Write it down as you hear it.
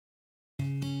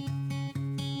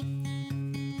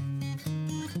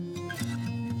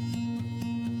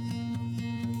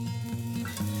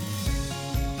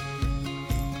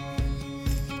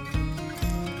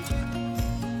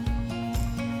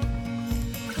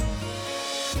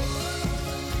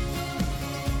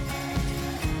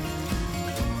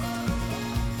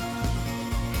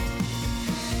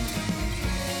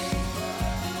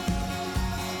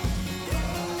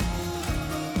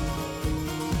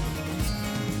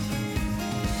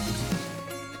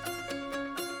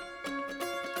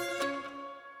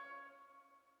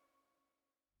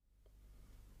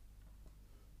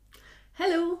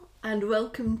and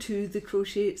welcome to the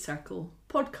Crochet Circle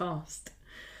podcast.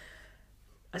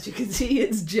 As you can see,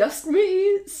 it's just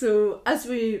me. So as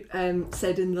we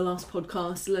said in the last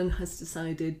podcast, Lynn has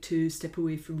decided to step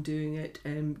away from doing it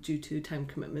due to time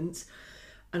commitments.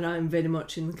 And I'm very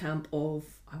much in the camp of,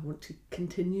 I want to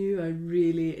continue. I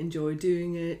really enjoy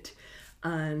doing it.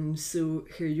 And so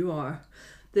here you are.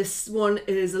 This one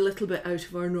is a little bit out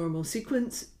of our normal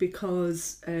sequence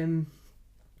because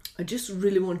I just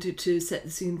really wanted to set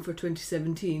the scene for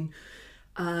 2017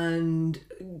 and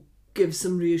give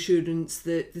some reassurance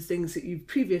that the things that you've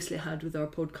previously had with our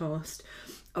podcast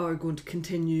are going to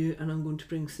continue, and I'm going to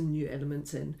bring some new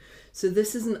elements in. So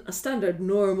this isn't a standard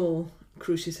normal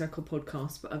Crochet Circle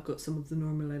podcast, but I've got some of the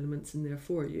normal elements in there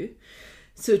for you.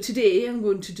 So today I'm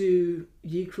going to do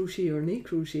Yay Crochet or Nay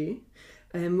Crochet.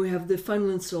 We have the final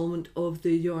instalment of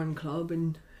the Yarn Club,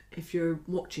 and if you're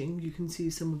watching you can see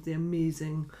some of the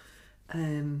amazing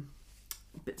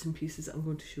bits and pieces that I'm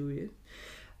going to show you.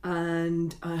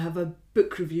 And I have a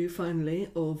book review finally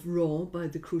of Raw by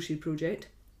the Crochet Project,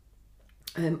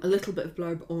 a little bit of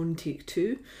blurb on Take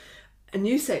 2, a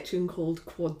new section called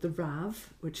Quad the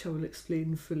Rav, which I will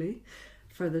explain fully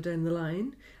further down the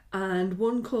line, and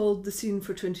one called The Scene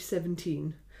for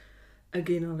 2017.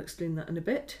 Again, I'll explain that in a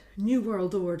bit. New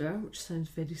World Order, which sounds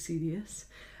very serious,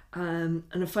 and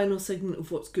a final segment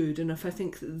of what's good. And if I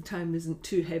think that the time isn't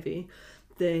too heavy,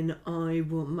 then I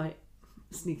might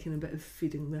sneak in a bit of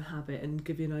feeding the habit and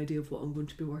give you an idea of what I'm going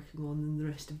to be working on in the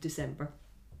rest of December.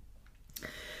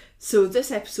 So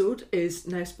this episode is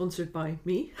now sponsored by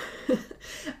me,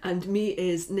 and me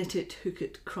is Knit It, Hook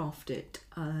It, Craft It,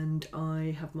 and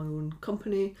I have my own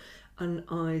company and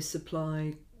I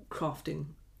supply crafting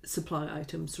supply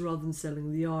items. So rather than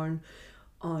selling the yarn,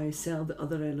 I sell the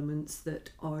other elements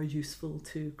that are useful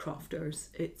to crafters.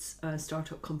 It's a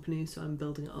startup company, so I'm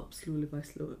building it up slowly,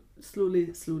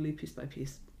 piece by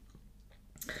piece.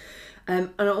 And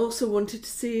I also wanted to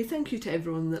say thank you to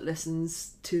everyone that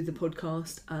listens to the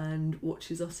podcast and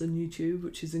watches us on YouTube,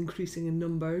 which is increasing in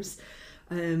numbers.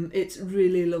 It's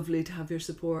really lovely to have your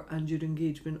support and your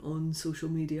engagement on social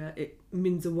media. It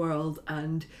means the world,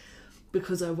 and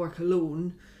because I work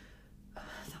alone,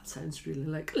 that sounds really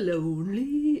like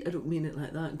lonely. I don't mean it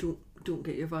like that. Don't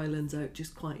get your violins out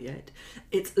just quite yet.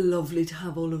 It's lovely to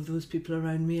have all of those people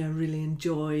around me. I really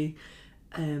enjoy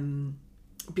being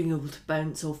able to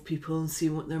bounce off people and see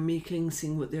what they're making,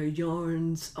 seeing what their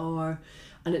yarns are.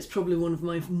 And it's probably one of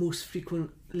my most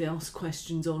frequently asked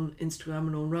questions on Instagram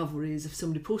and on Ravelry is if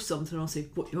somebody posts something, I'll say,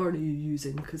 what yarn are you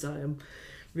using? Because I am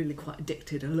really quite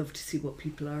addicted. I love to see what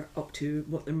people are up to,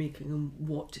 what they're making, and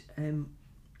what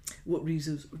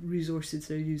resources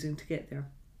they're using to get there.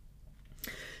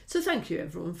 So thank you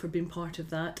everyone for being part of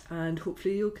that, and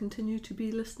hopefully you'll continue to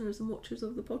be listeners and watchers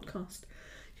of the podcast.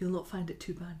 You'll not find it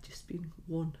too bad just being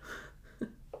one.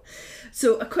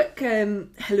 So a quick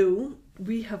hello.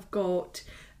 We have got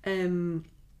some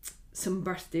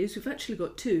birthdays. We've actually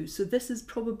got two, so this is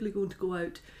probably going to go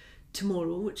out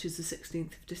tomorrow, which is the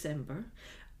 16th of December,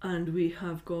 and we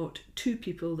have got two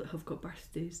people that have got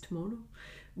birthdays tomorrow.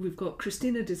 We've got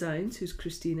Christina Designs, who's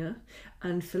Christina,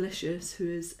 and Felicius, who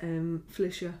is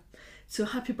Felicia. So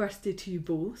happy birthday to you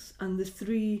both. And the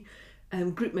three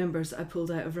group members I pulled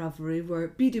out of Ravelry were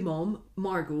Beady Mom,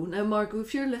 Margot. Now Margot,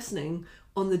 if you're listening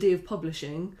on the day of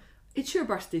publishing, it's your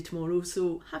birthday tomorrow,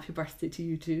 so happy birthday to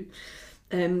you too.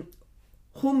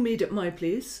 Homemade at My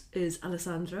Place is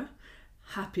Alessandra.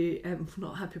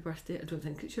 Not happy birthday, I don't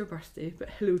think it's your birthday, but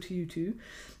hello to you too.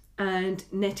 And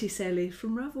Nettie Selly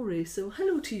from Ravelry. So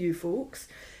hello to you folks.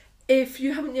 If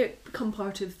you haven't yet become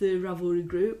part of the Ravelry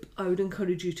group, I would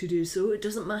encourage you to do so. It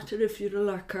doesn't matter if you're a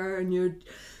lurker and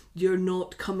you're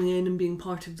not coming in and being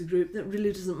part of the group. That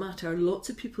really doesn't matter. Lots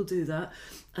of people do that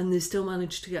and they still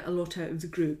manage to get a lot out of the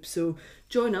group. So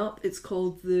join up. It's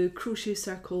called the Crochet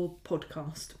Circle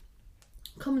podcast.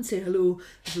 Come and say hello.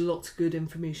 There's lots of good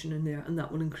information in there, and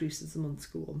that will increase as the months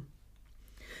go on.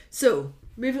 So,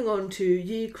 moving on to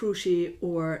Yay Crochet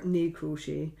or Nay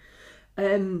Crochet.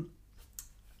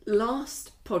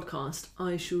 Last podcast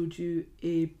I showed you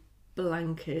a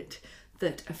blanket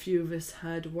that a few of us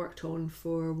had worked on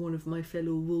for one of my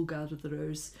fellow wool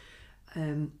gatherers,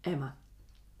 Emma.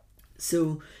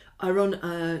 So I run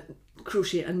a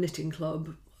crochet and knitting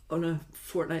club on a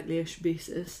fortnightly-ish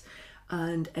basis,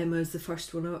 and Emma is the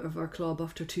first one out of our club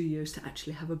after 2 years to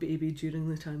actually have a baby during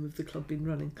the time of the club being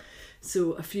running.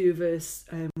 So a few of us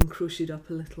crocheted up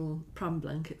a little pram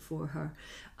blanket for her,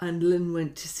 and Lynn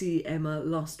went to see Emma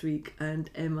last week, and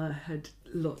Emma had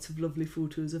lots of lovely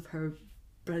photos of her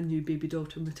brand new baby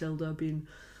daughter Matilda being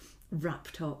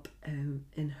wrapped up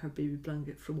in her baby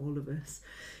blanket from all of us.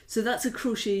 So that's a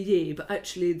crochet yay, but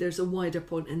actually there's a wider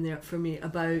point in there for me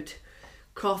about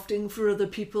crafting for other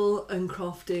people and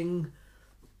crafting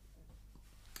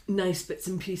nice bits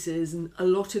and pieces. And a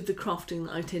lot of the crafting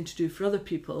that I tend to do for other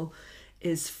people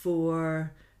is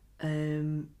for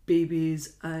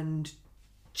babies and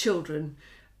children,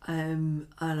 and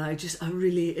I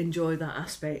really enjoy that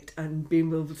aspect and being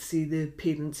able to see the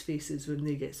parents' faces when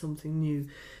they get something new.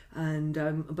 And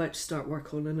I'm about to start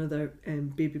work on another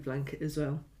baby blanket as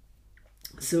well.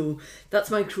 So that's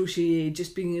my crochet,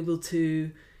 just being able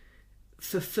to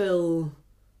fulfill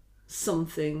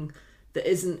something that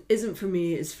isn't for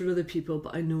me, it's for other people,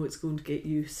 but I know it's going to get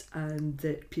use and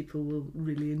that people will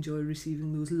really enjoy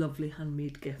receiving those lovely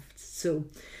handmade gifts. So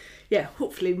yeah,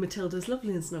 hopefully Matilda's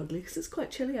lovely and snuggly, because it's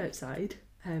quite chilly outside,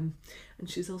 and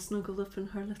she's all snuggled up in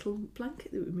her little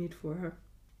blanket that we made for her.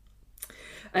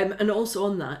 And also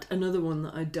on that, another one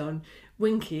that I'd done,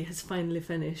 Winky has finally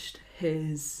finished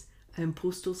his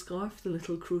postal scarf, the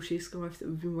little crochet scarf that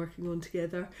we've been working on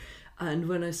together. And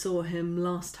when I saw him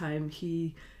last time,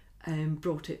 he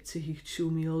brought it so he could show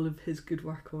me all of his good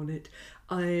work on it.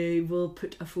 I will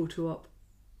put a photo up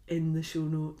in the show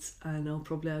notes, and I'll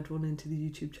probably add one into the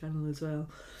YouTube channel as well,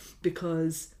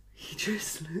 because he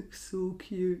just looks so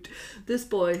cute. This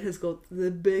boy has got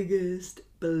the biggest,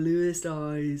 bluest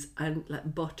eyes, and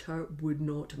like butter would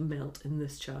not melt in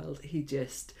this child. He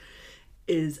just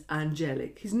is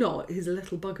angelic. He's not, he's a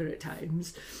little bugger at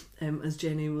times, as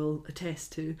Jenny will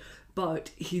attest to, but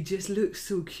he just looks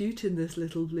so cute in this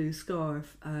little blue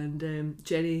scarf. And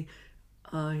Jenny,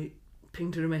 I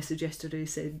pinged her a message yesterday,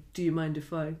 said, do you mind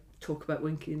if I talk about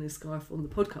Winky and his scarf on the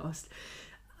podcast?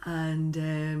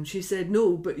 And she said,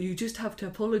 no, but you just have to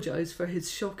apologise for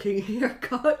his shocking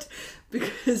haircut,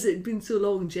 because it'd been so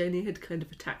long. Jenny had kind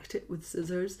of attacked it with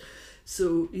scissors.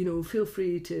 So, you know, feel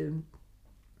free to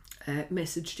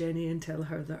message Jenny and tell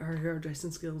her that her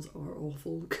hairdressing skills are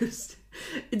awful, because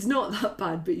it's not that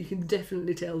bad, but you can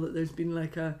definitely tell that there's been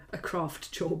like a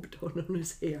craft job done on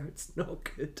his hair. It's not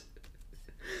good.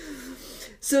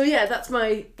 So yeah, that's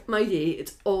my yay.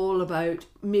 It's all about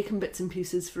making bits and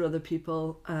pieces for other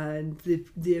people, and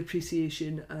the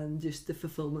appreciation and just the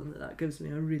fulfillment that gives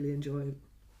me. I really enjoy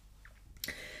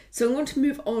it. So I'm going to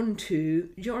move on to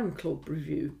Yarn Club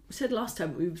review. We said last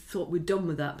time we thought we'd done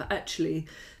with that, but actually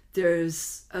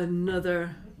there's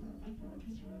another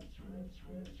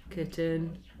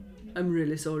kitten. I'm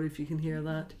really sorry if you can hear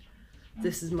that.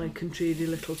 This is my contrary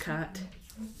little cat.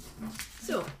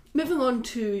 So, moving on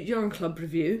to Yarn Club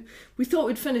review. We thought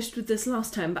we'd finished with this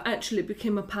last time, but actually it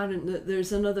became apparent that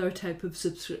there's another type of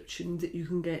subscription that you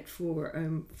can get for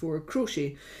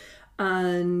crochet.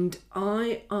 And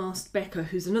I asked Becca,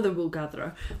 who's another wool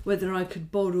gatherer, whether I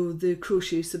could borrow the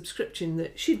crochet subscription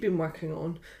that she'd been working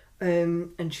on.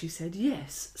 And she said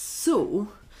yes. So,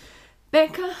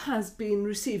 Becca has been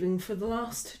receiving for the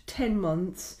last 10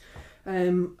 months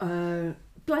a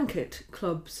blanket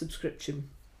club subscription.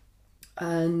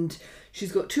 And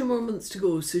she's got 2 more months to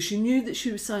go, so she knew that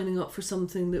she was signing up for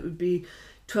something that would be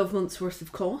 12 months worth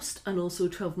of cost and also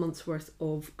 12 months worth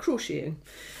of crocheting.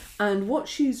 And what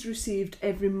she's received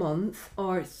every month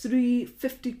are 3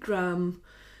 50-gram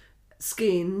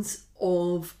skeins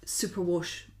of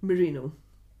superwash merino.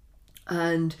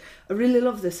 And I really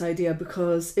love this idea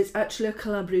because it's actually a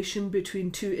collaboration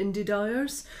between 2 indie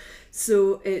dyers.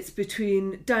 So it's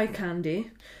between Dye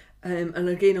Candy, and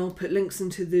again I'll put links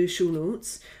into the show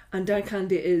notes, and Dye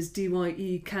Candy is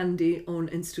DYE Candy on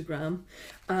Instagram,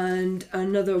 and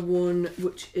another one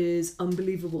which is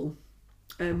Unbelievable,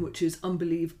 which is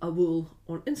Unbelieve a Wool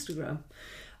on Instagram.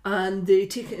 And they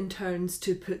take it in turns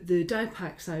to put the dye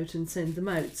packs out and send them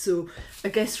out. So I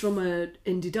guess from an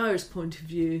indie dyer's point of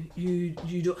view, you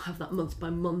don't have that month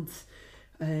by month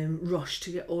rush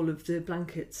to get all of the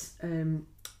blankets,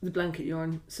 the blanket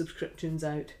yarn subscriptions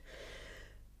out.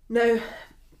 Now,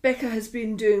 Becca has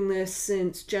been doing this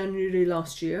since January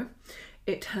last year.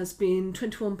 It has been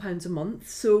 £21 a month,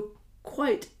 so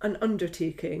quite an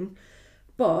undertaking.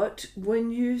 But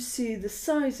when you see the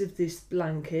size of this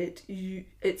blanket,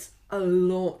 it's a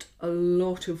lot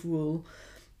of wool,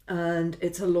 and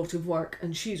it's a lot of work,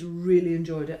 and she's really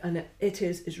enjoyed it. And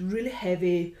it's really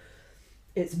heavy,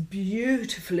 it's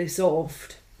beautifully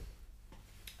soft,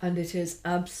 and it is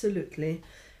absolutely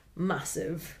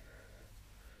massive.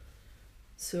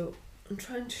 So I'm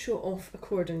trying to show off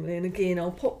accordingly, and again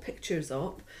I'll pop pictures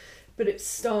up. But it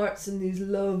starts in these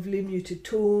lovely muted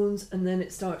tones, and then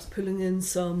it starts pulling in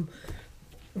some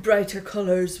brighter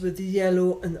colours with the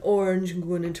yellow and the orange, and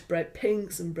going into bright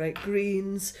pinks and bright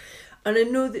greens. And I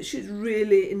know that she's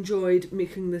really enjoyed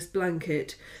making this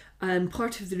blanket, And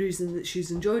part of the reason that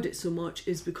she's enjoyed it so much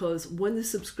is because when the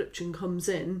subscription comes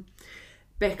in,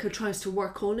 Becca tries to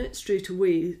work on it straight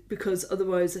away, because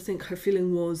otherwise I think her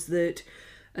feeling was that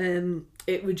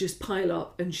it would just pile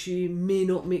up and she may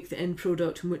not make the end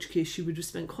product, in which case she would have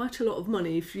spent quite a lot of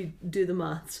money, if you do the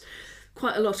maths,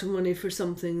 quite a lot of money for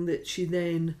something that she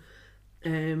then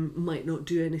might not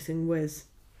do anything with.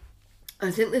 I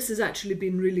think this has actually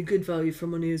been really good value for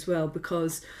money as well,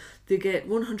 because they get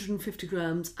 150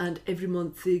 grams and every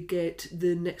month they get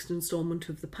the next instalment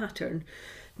of the pattern.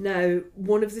 Now,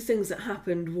 one of the things that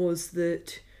happened was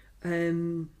that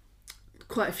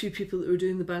quite a few people that were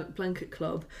doing the blanket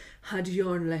club had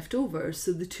yarn left over,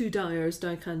 so the two dyers,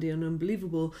 Dye Candy and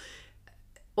Unbelievable,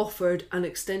 offered an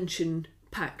extension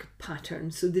pack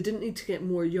pattern, so they didn't need to get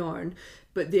more yarn,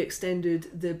 but they extended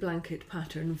the blanket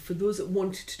pattern. For those that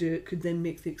wanted to do it, could then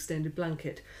make the extended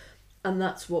blanket, and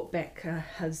that's what Becca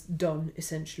has done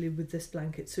essentially with this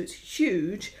blanket. So it's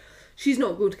huge. She's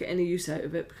not going to get any use out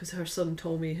of it because her son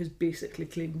Tommy has basically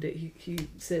claimed it. He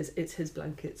says it's his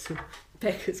blanket, so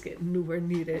Becca's getting nowhere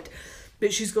near it.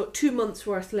 But she's got 2 months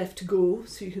worth left to go,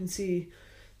 so you can see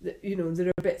that, you know, there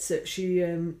are bits that she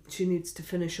needs to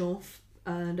finish off,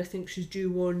 and I think she's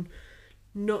due one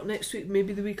not next week,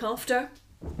 maybe the week after.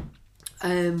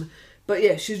 But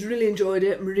yeah, she's really enjoyed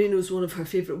it. Merino's one of her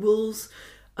favourite wools,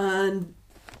 and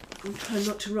I'm trying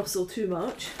not to rustle too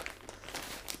much,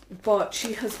 but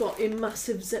she has got a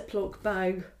massive Ziploc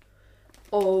bag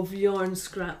of yarn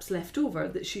scraps left over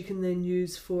that she can then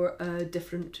use for a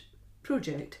different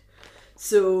project.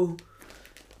 So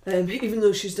even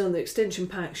though she's done the extension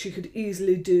pack, she could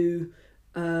easily do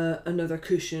another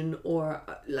cushion or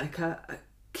like a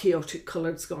chaotic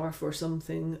coloured scarf or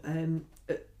something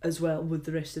as well with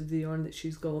the rest of the yarn that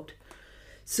she's got.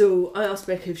 So I asked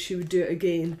Becca if she would do it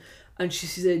again, and she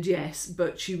said yes,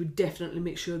 but she would definitely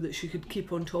make sure that she could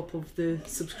keep on top of the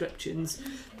subscriptions,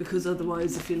 because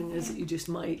otherwise the feeling is that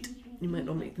you might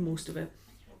not make the most of it.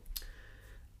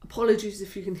 Apologies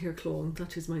if you can hear clawing,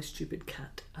 that is my stupid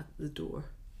cat at the door.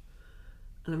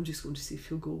 And I'm just going to see if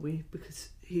he'll go away, because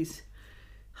he's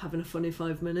having a funny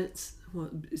 5 minutes. Well,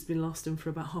 it's been lasting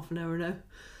for about half an hour now,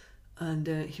 and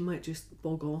he might just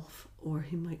bog off, or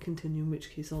he might continue, in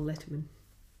which case I'll let him in.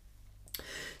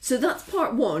 So that's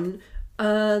part one,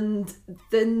 and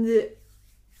then the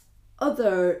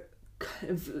other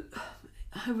kind of,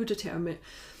 how would I term it?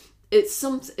 It's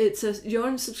a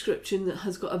yarn subscription that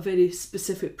has got a very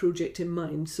specific project in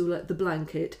mind. So like the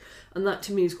blanket, and that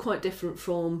to me is quite different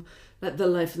from like the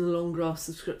Life in the Long Grass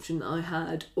subscription that I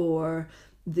had, or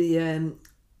the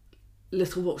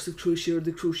little box of crochet, or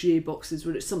the crochet boxes,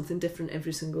 where it's something different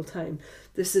every single time.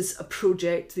 This is a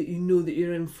project that you know that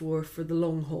you're in for the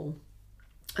long haul.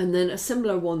 And then a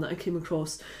similar one that I came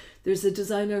across, there's a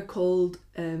designer called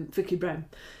Vicky Brown.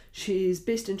 She's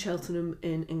based in Cheltenham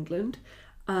in England,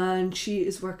 and she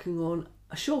is working on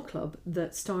a shawl club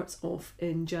that starts off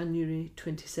in January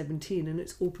 2017, and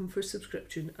it's open for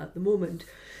subscription at the moment.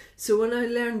 So when I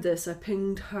learned this, I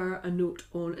pinged her a note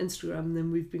on Instagram, and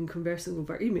then we've been conversing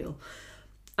over email.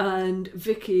 And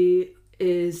Vicky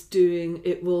is doing,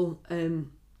 it will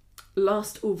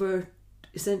last over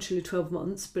essentially 12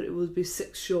 months, but it will be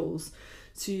 6 shawls.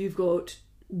 So you've got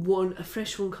a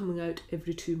fresh one coming out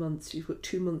every 2 months. You've got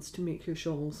 2 months to make your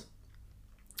shawls,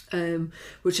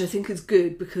 which I think is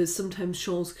good, because sometimes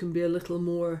shawls can be a little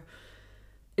more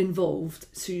involved,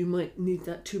 so you might need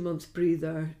that 2 months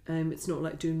breather. It's not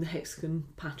like doing the hexagon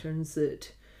patterns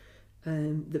that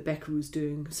Becca was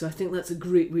doing. So I think that's a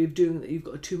great way of doing it, that you've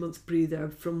got a 2 month breather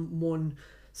from one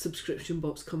subscription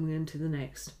box coming into the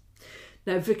next.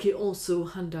 Now Vicky also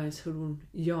hand dyes her own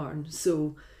yarn,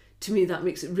 so to me that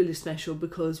makes it really special,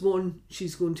 because one,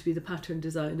 she's going to be the pattern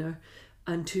designer,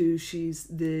 and two, she's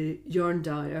the yarn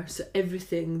dyer, so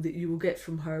everything that you will get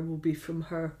from her will be from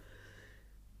her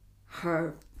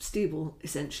stable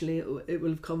essentially. It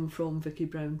will have come from Vicky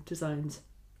Brown Designs.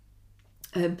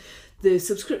 The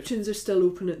subscriptions are still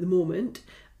open at the moment,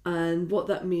 and what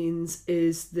that means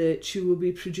is that she will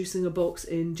be producing a box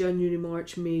in January,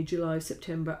 March, May, July,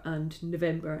 September and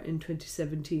November in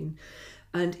 2017,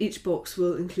 and each box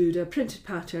will include a printed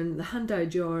pattern, the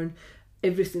hand-dyed yarn,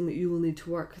 everything that you will need to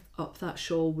work up that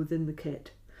shawl within the kit.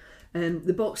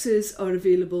 The boxes are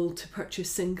available to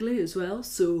purchase singly as well,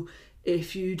 so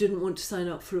if you didn't want to sign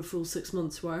up for a full 6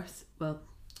 months worth,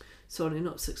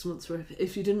 not 6 months worth,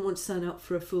 if you didn't want to sign up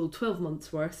for a full 12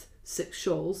 months worth, 6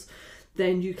 shawls,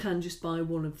 then you can just buy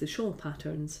one of the shawl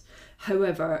patterns.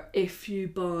 However, if you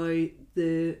buy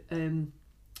the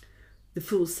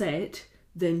full set,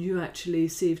 then you actually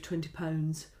save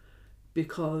 £20,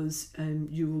 because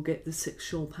you will get the 6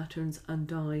 shawl patterns and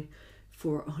dye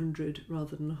for 100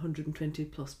 rather than 120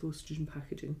 plus postage and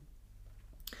packaging.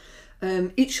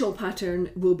 Each shawl pattern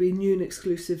will be new and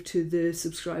exclusive to the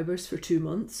subscribers for 2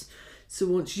 months. So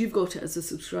once you've got it as a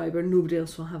subscriber, nobody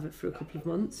else will have it for a couple of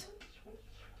months.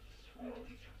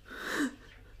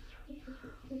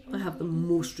 I have the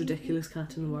most ridiculous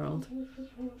cat in the world.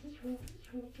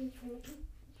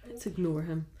 Let's ignore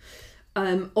him.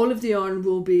 All of the yarn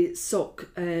will be sock,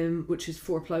 which is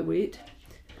 4-ply weight.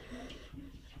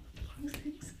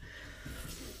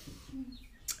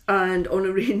 And on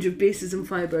a range of bases and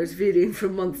fibres varying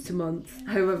from month to month.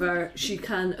 However, she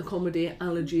can accommodate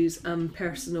allergies and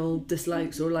personal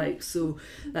dislikes or likes. So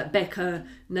that Becca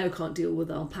now can't deal with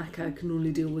alpaca, can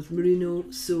only deal with merino,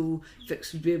 so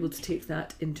Vix would be able to take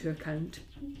that into account.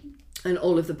 And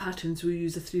all of the patterns will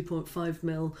use a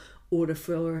 3.5mm or a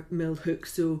 4mm hook.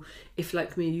 So if,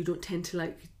 like me, you don't tend to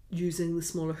like using the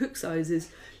smaller hook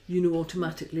sizes, you know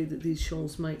automatically that these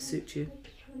shawls might suit you.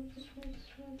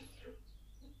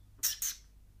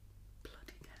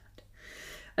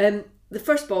 The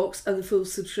first box and the full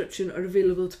subscription are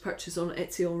available to purchase on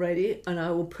Etsy already, and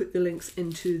I will put the links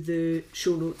into the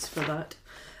show notes for that.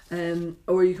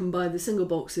 Or you can buy the single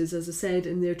boxes, as I said,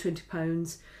 and they're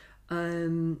 £20,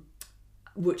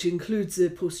 which includes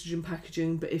the postage and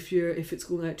packaging. But if it's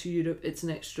going out to Europe, it's an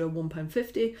extra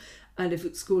 £1.50, and if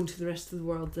it's going to the rest of the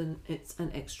world, then it's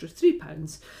an extra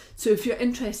 £3. So if you're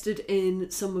interested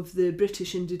in some of the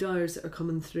British indie dyers that are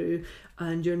coming through,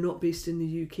 and you're not based in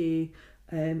the UK,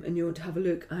 and you want to have a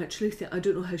look, I actually think, I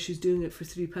don't know how she's doing it for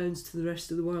 £3 to the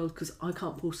rest of the world, because I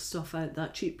can't post stuff out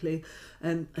that cheaply.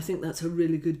 I think that's a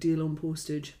really good deal on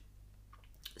postage.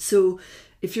 So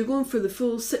if you're going for the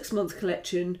full 6-month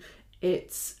collection,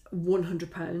 it's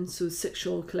 £100. So 6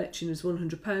 shawl collection is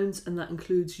 £100, and that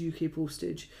includes UK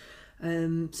postage.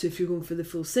 So if you're going for the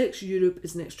full 6, Europe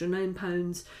is an extra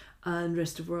 £9, and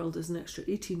rest of the world is an extra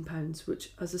 £18,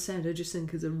 which, as I said, I just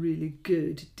think is a really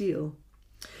good deal.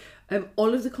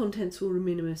 All of the contents will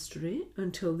remain a mystery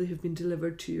until they have been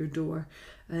delivered to your door,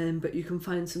 but you can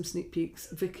find some sneak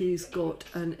peeks. Vicky's got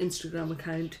an Instagram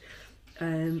account,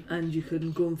 and you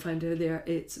can go and find her there.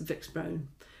 It's Vix Brown.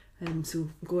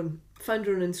 So go and find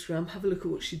her on Instagram, have a look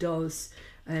at what she does.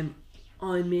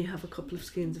 I may have a couple of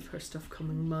skeins of her stuff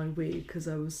coming my way, because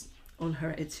I was on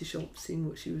her Etsy shop seeing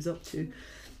what she was up to.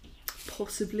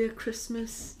 Possibly a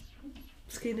Christmas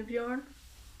skein of yarn.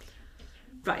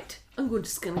 Right, I'm going to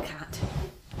skin a cat.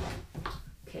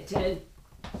 Kitten.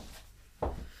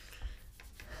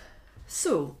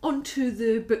 So, on to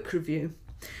the book review.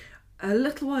 A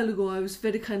little while ago I was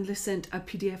very kindly sent a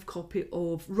PDF copy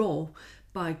of Raw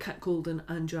by Kat Golden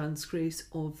and Joanne Scrace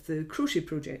of the Crochet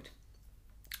Project.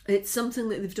 It's something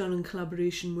that they've done in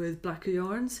collaboration with Blacker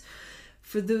Yarns.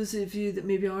 For those of you that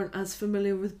maybe aren't as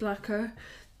familiar with Blacker,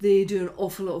 they do an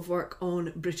awful lot of work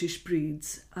on British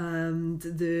breeds, and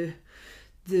the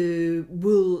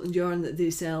wool and yarn that they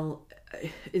sell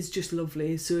is just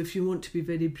lovely. So if you want to be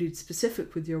very breed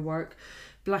specific with your work,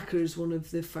 Blacker is one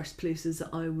of the first places that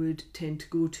I would tend to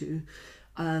go to.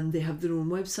 And they have their own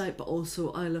website, but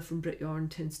also Isla from Brit Yarn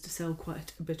tends to sell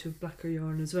quite a bit of Blacker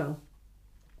yarn as well.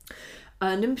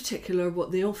 And in particular,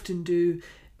 what they often do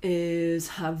is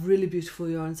have really beautiful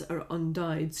yarns that are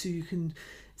undyed, so you can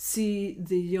see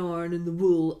the yarn and the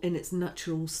wool in its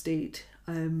natural state,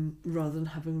 rather than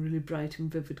having really bright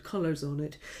and vivid colours on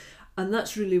it. And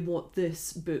that's really what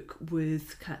this book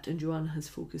with Kat and Joanne has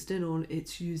focused in on.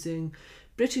 It's using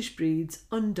British breeds,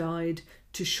 undyed,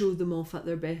 to show them off at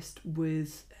their best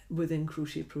within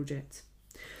crochet projects.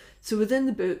 So within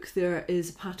the book there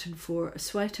is a pattern for a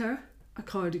sweater, a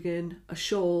cardigan, a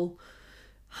shawl,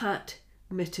 hat,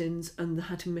 mittens, and the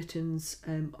hat and mittens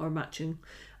are matching,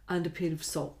 and a pair of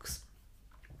socks.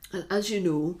 And as you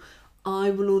know,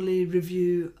 I will only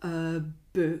review a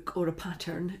book or a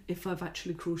pattern if I've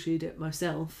actually crocheted it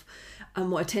myself.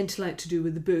 And what I tend to like to do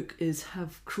with the book is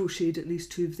have crocheted at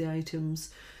least 2 of the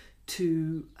items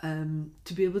to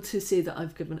be able to say that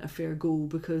I've given it a fair go,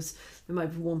 because there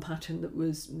might be one pattern that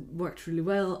worked really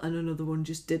well and another one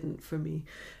just didn't for me.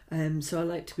 So I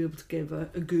like to be able to give a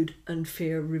good and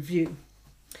fair review.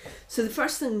 So the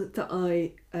first thing that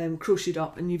I crocheted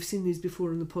up, and you've seen these before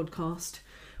on the podcast,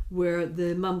 were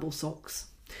the Mamble socks.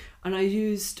 And I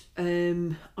used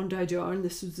undyed yarn.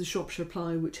 This was the Shropshire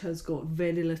ply, which has got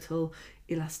very little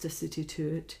elasticity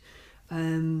to it.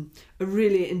 I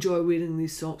really enjoy wearing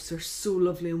these socks. They're so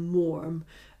lovely and warm,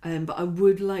 but I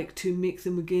would like to make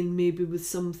them again, maybe with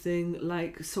something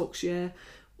like Soxia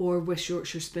or West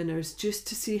Yorkshire Spinners, just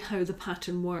to see how the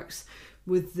pattern works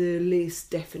with the lace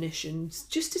definitions,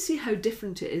 just to see how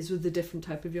different it is with the different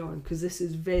type of yarn, because this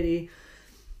is very,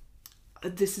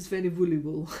 this is very woolly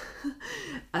wool.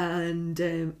 And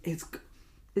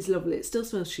it's lovely. It still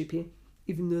smells sheepy,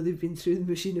 even though they've been through the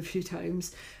machine a few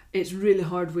times. It's really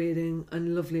hard wearing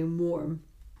and lovely and warm.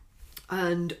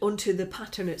 And onto the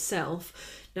pattern itself.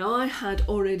 Now, I had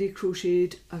already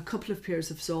crocheted a couple of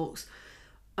pairs of socks,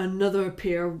 another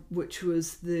pair which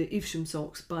was the Evesham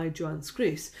socks by Joanne's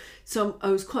Grace. So I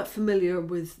was quite familiar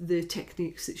with the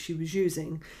techniques that she was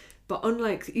using, but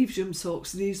unlike the Evesham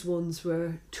socks, these ones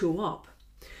were toe up.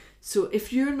 So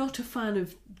if you're not a fan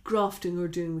of grafting or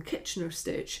doing the Kitchener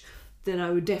stitch, then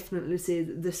I would definitely say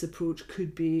that this approach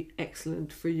could be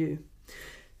excellent for you.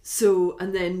 So,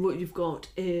 and then what you've got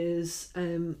is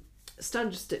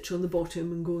standard stitch on the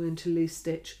bottom and going into lace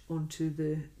stitch onto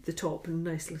the top, and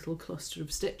a nice little cluster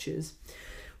of stitches.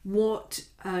 What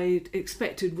I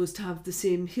expected was to have the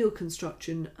same heel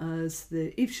construction as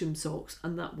the Evesham socks,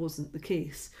 and that wasn't the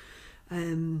case.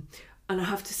 And I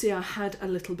have to say I had a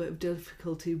little bit of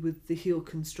difficulty with the heel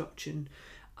construction.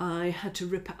 I had to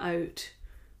rip it out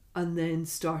and then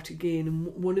start again, and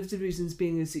one of the reasons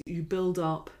being is that you build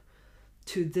up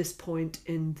to this point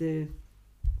in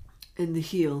the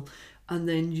heel, and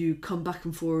then you come back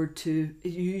and forward to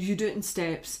you do it in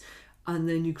steps, and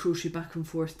then you crochet back and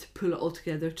forth to pull it all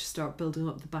together to start building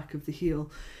up the back of the heel.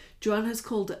 Joanne has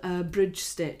called it a bridge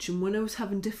stitch, and when I was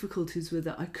having difficulties with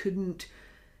it, I couldn't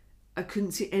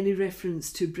see any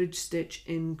reference to bridge stitch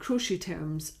in crochet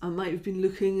terms. I might have been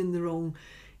looking in the wrong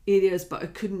areas, but I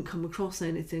couldn't come across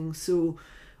anything. So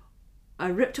I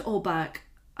ripped it all back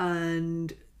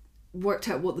and worked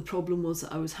out what the problem was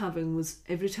that I was having. Was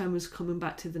every time I was coming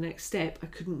back to the next step, I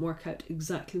couldn't work out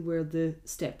exactly where the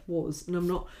step was, and I'm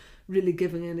not really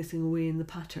giving anything away in the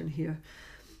pattern here.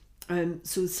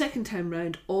 So the second time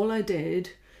round, all I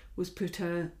did was put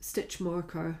a stitch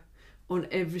marker on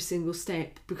every single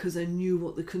step, because I knew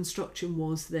what the construction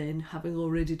was then, having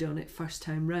already done it first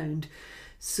time round.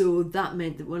 So that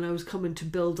meant that when I was coming to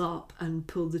build up and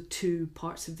pull the two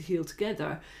parts of the heel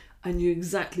together, I knew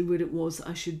exactly where it was that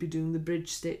I should be doing the bridge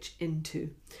stitch into.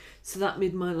 So that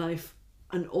made my life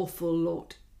an awful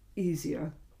lot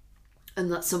easier.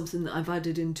 And that's something that I've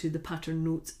added into the pattern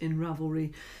notes in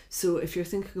Ravelry. So if you're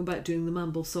thinking about doing the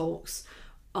Mamble socks,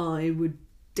 I would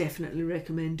definitely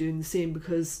recommend doing the same,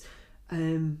 because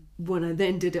when I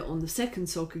then did it on the second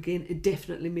sock again, it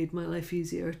definitely made my life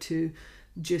easier to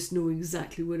just know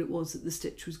exactly where it was that the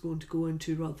stitch was going to go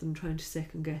into, rather than trying to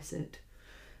second guess it.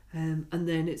 And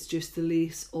then it's just the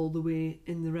lace all the way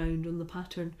in the round on the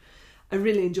pattern. I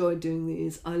really enjoyed doing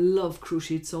these. I love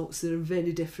crocheted socks. They're a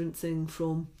very different thing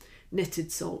from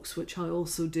knitted socks, which I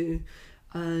also do.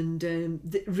 And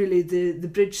really the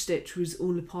bridge stitch was the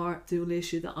only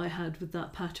issue that I had with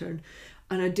that pattern.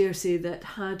 And I dare say that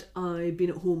had I been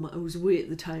at home, I was away at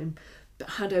the time, but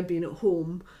had I been at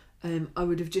home, I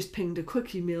would have just pinged a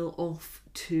quick email off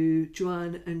to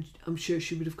Joanne, and I'm sure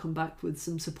she would have come back with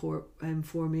some support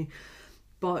for me.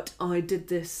 But I did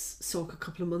this sock a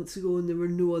couple of months ago, and there were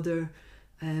no other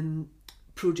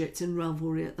projects in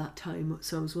Ravelry at that time,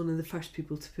 so I was one of the first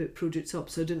people to put projects up,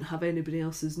 so I didn't have anybody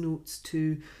else's notes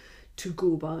to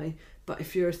go by. But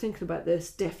if you're thinking about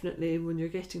this, definitely when you're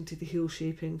getting to the heel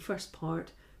shaping first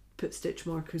part, put stitch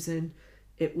markers in.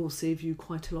 It will save you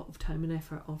quite a lot of time and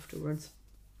effort afterwards.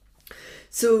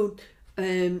 So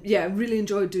yeah, I really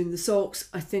enjoyed doing the socks.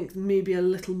 I think maybe a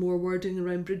little more wording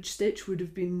around bridge stitch would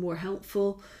have been more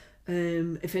helpful.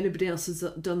 If anybody else has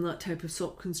done that type of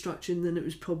sock construction, then it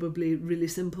was probably really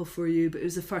simple for you, but it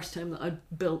was the first time that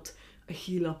I'd built a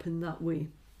heel up in that way.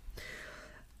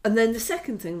 And then the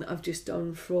second thing that I've just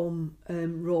done from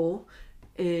Raw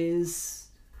is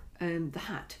the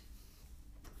hat.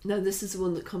 Now this is the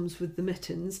one that comes with the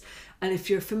mittens, and if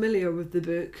you're familiar with the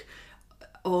book,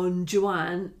 on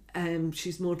Joanne,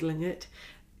 she's modelling it,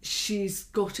 she's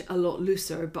got it a lot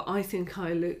looser, but I think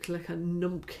I look like a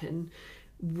numpkin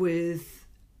with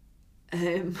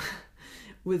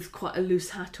quite a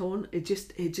loose hat on. It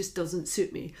just doesn't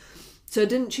suit me. So I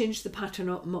didn't change the pattern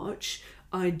up much.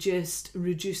 I just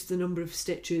reduced the number of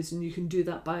stitches, and you can do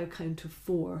that by a count of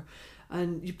 4.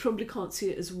 And you probably can't see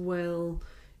it as well.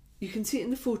 You can see it in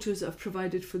the photos that I've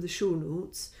provided for the show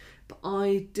notes, but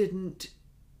I didn't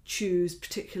choose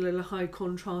particularly high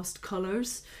contrast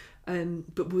colours,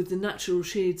 but with the natural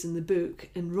shades in the book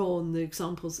in Raw and the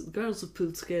examples that the girls have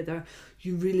pulled together,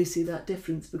 you really see that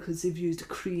difference, because they've used a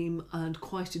cream and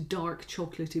quite a dark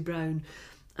chocolatey brown,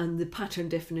 and the pattern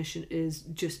definition is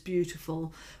just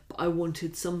beautiful. But I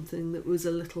wanted something that was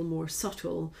a little more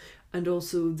subtle, and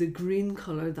also the green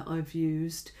colour that I've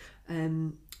used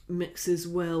mixes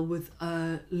well with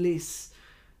a lace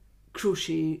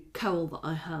crochet cowl that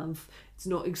I have. It's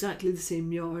not exactly the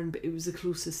same yarn, but it was the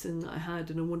closest thing that I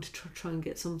had, and I wanted to try and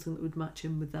get something that would match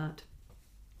in with that.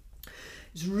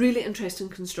 It's really interesting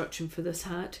construction for this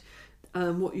hat.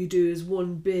 What you do is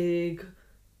one big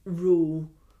row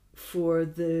for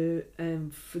the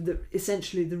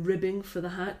essentially the ribbing for the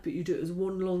hat, but you do it as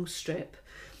one long strip,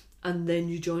 and then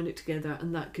you join it together,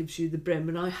 and that gives you the brim.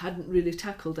 And I hadn't really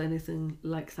tackled anything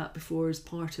like that before as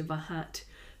part of a hat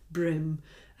brim.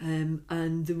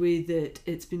 And the way that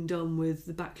it's been done with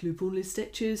the back loop only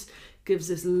stitches gives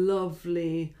this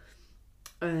lovely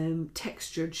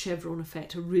textured chevron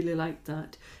effect. I really like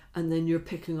that. And then you're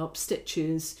picking up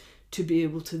stitches to be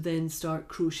able to then start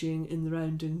crocheting in the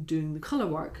round and doing the colour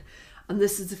work. And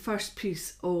this is the first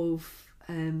piece of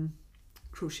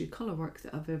crochet colour work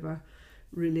that I've ever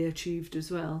really achieved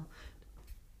as well.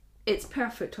 It's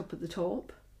perfect up at the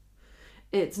top.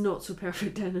 It's not so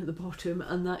perfect down at the bottom,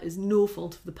 and that is no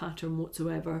fault of the pattern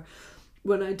whatsoever.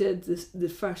 When I did the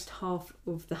first half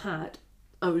of the hat,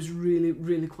 I was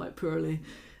really quite poorly,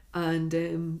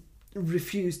 and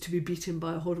refused to be beaten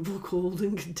by a horrible cold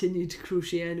and continued to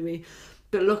crochet anyway.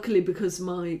 But luckily, because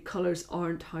my colours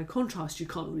aren't high contrast, you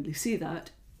can't really see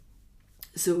that.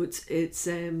 So it's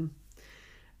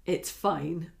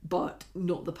fine, but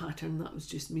not the pattern. That was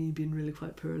just me being really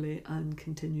quite poorly and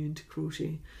continuing to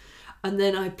crochet. And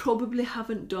then I probably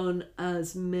haven't done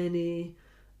as many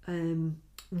row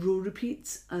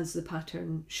repeats as the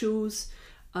pattern shows,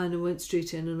 and I went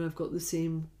straight in and I've got the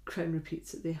same crown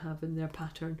repeats that they have in their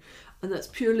pattern, and that's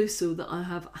purely so that I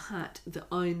have a hat that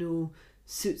I know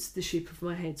suits the shape of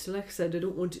my head. So like I said, I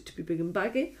don't want it to be big and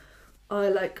baggy. I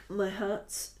like my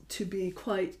hats to be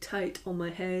quite tight on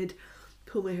my head,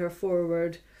 pull my hair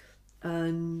forward,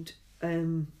 and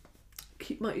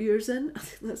keep my ears in. I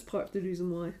think that's part of the reason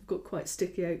why I've got quite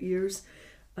sticky out ears,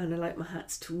 and I like my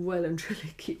hats to well and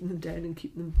truly keep them down and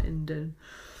keep them pinned down.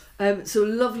 So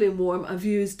lovely and warm. I've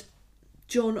used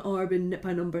John Arbon Knit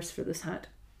by Numbers for this hat.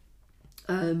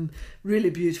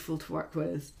 Really beautiful to work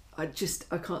with. I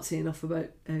can't say enough about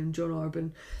John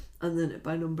Arbon and the Knit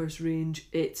by Numbers range.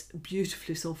 It's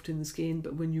beautifully soft in the skein,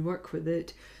 but when you work with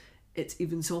it, it's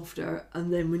even softer.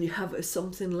 And then when you have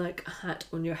something like a hat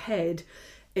on your head,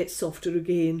 it's softer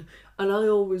again. And I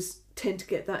always tend to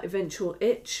get that eventual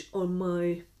itch on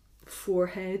my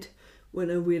forehead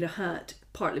when I wear a hat,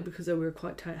 partly because I wear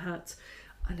quite tight hats,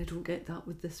 and I don't get that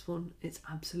with this one. It's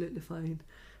absolutely fine.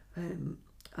 And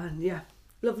yeah,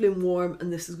 lovely and warm,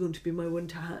 and this is going to be my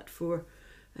winter hat for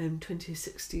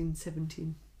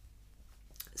 2016-17.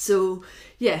 So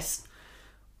yes,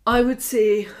 I would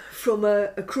say from a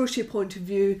crochet point of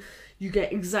view, you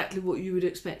get exactly what you would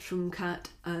expect from Kat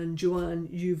and Joanne.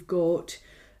 You've got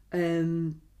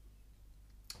nice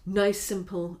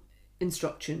simple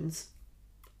instructions,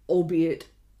 albeit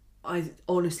I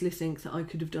honestly think that I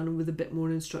could have done it with a bit more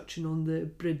instruction on the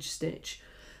bridge stitch,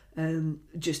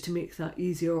 just to make that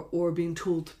easier, or being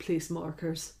told to place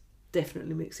markers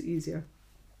definitely makes it easier.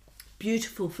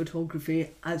 Beautiful photography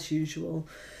as usual.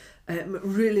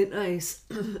 Really nice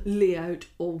layout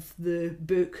of the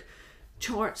book.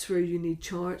 Charts where you need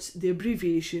charts. The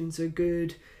abbreviations are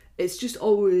good. It's just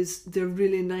always, they're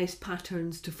really nice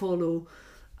patterns to follow.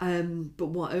 But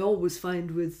what I always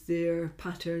find with their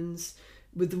patterns,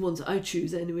 with the ones that I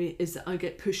choose anyway, is that I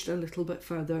get pushed a little bit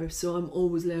further. So I'm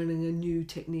always learning a new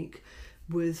technique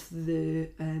with the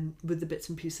bits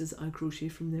and pieces that I crochet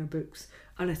from their books,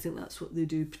 and I think that's what they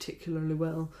do particularly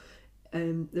well.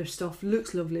 Their stuff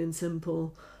looks lovely and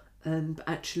simple, but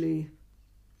actually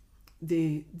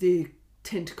they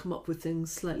tend to come up with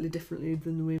things slightly differently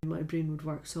than the way my brain would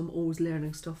work. So I'm always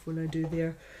learning stuff when I do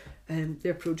their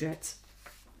projects.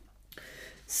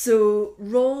 So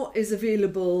Raw is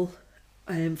available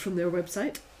from their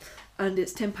website, and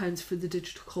it's £10 for the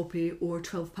digital copy or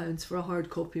 £12 for a hard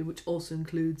copy, which also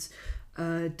includes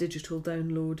a digital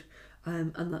download,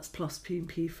 and that's plus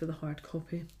P&P for the hard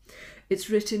copy. It's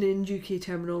written in UK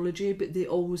terminology, but they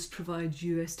always provide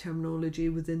US terminology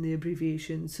within the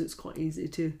abbreviation, so it's quite easy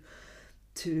to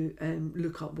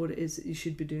look up what it is that you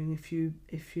should be doing if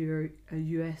you're a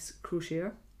US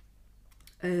crocheter.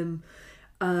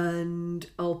 And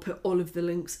I'll put all of the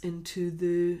links into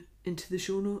the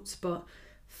show notes. But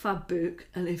fab book,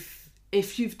 and if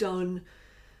you've done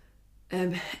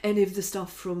any of the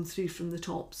stuff from Three from the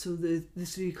Top, so the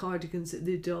 3 cardigans that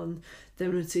they've done,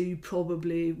 then I'd say you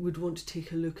probably would want to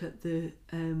take a look at the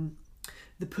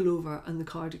pullover and the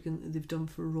cardigan that they've done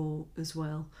for Raw as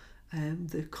well.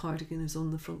 The cardigan is on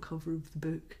the front cover of the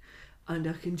book, and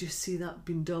I can just see that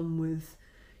being done with,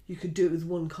 you could do it with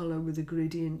one colour with a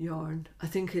gradient yarn. I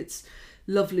think it's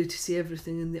lovely to see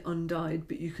everything in the undyed,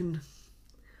 but you can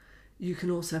you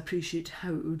can also appreciate how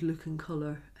it would look in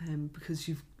colour, because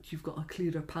you've got a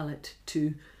clearer palette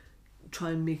to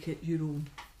try and make it your own.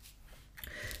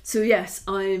 So yes,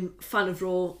 I'm a fan of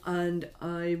Raw, and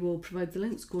I will provide the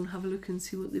links. Go and have a look and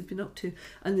see what they've been up to.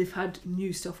 And they've had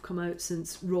new stuff come out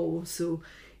since Raw, so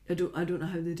I don't know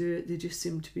how they do it. They just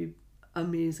seem to be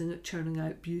amazing at churning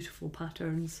out beautiful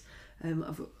patterns.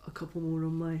 I've got a couple more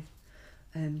on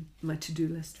my to-do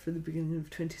list for the beginning of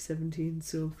 2017.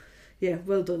 So yeah,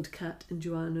 well done to Kat and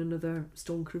Joanne, another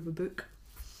stonker of a book.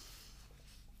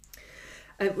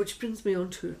 Which brings me on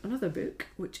to another book,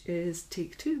 which is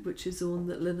Take Two, which is the one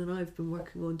that Lynn and I have been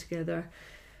working on together.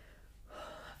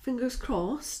 Fingers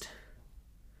crossed.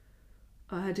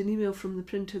 I had an email from the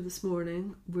printer this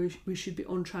morning where we should be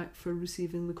on track for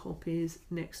receiving the copies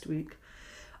next week.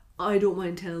 I don't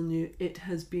mind telling you, it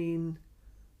has been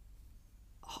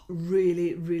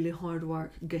really, really hard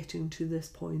work getting to this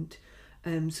point.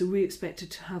 So we expected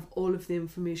to have all of the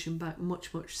information back much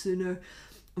sooner.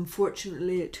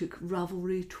 Unfortunately, it took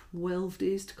Ravelry 12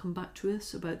 days to come back to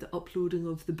us about the uploading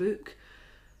of the book.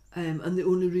 And the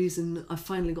only reason I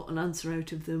finally got an answer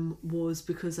out of them was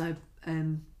because I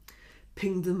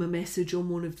pinged them a message on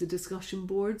one of the discussion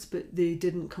boards, but they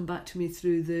didn't come back to me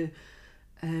through the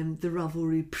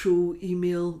Ravelry Pro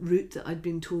email route that I'd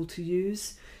been told to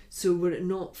use. So were it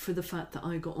not for the fact that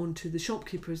I got onto the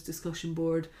shopkeepers discussion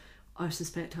board, I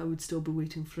suspect I would still be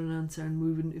waiting for an answer, and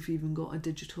we wouldn't have even got a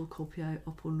digital copy out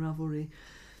up on Ravelry.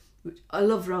 Which, I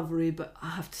love Ravelry, but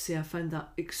I have to say I found that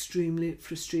extremely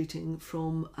frustrating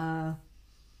from a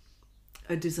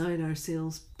designer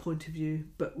sales point of view.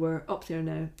 But we're up there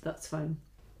now, that's fine.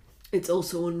 It's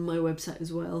also on my website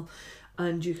as well,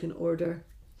 and you can order.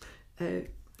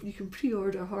 You can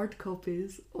pre-order hard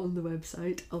copies on the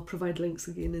website. I'll provide links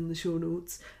again in the show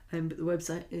notes. But the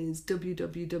website is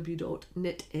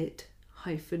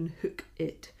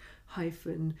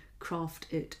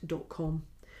www.knit-hookit-craftit.com,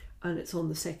 and it's on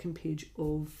the second page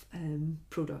of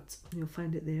products. You'll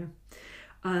find it there.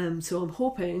 So I'm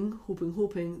hoping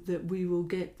that we will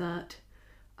get that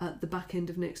at the back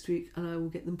end of next week, and I will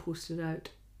get them posted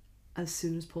out as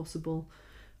soon as possible.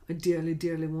 I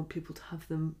dearly want people to have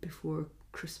them before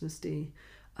Christmas Day,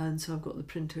 and so I've got the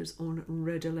printers on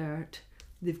red alert.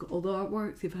 They've got all the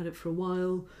artwork, they've had it for a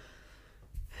while.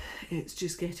 It's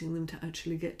just getting them to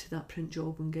actually get to that print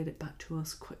job and get it back to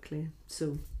us quickly.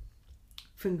 So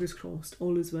fingers crossed,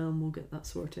 all is well, and we'll get that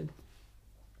sorted.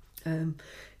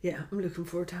 Yeah, I'm looking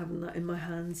forward to having that in my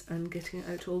hands and getting it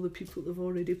out to all the people that have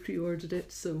already pre-ordered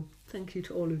it. So thank you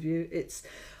to all of you. It's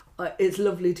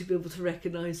lovely to be able to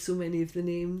recognise so many of the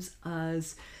names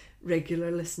as regular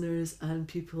listeners and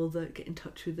people that get in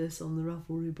touch with us on the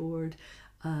Ravelry board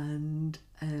and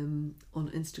on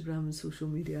Instagram and social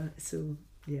media. So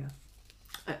yeah,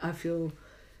 I feel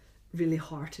really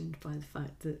heartened by the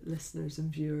fact that listeners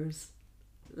and viewers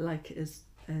like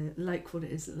what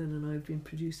it is that Lynn and I have been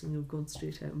producing, have gone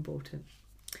straight out and bought it.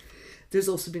 There's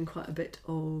also been quite a bit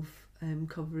of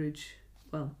coverage,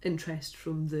 interest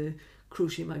from the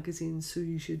crochet magazines, so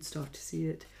you should start to see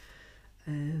it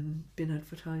been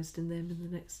advertised in them in the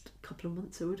next couple of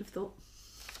months, I would have thought.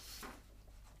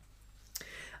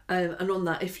 And on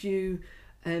that, if you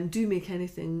do make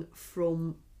anything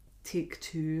from Take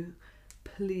Two,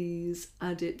 please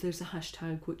add it. There's a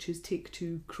hashtag which is Take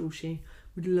Two Crochet.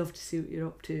 Would love to see what you're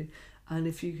up to, and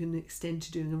if you can extend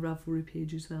to doing a Ravelry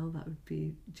page as well, that would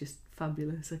be just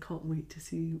fabulous. I can't wait to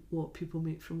see what people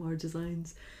make from our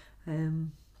designs.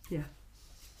 Yeah.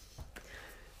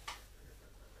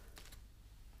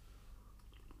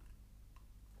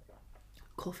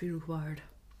 Coffee required.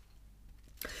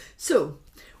 So,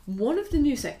 one of the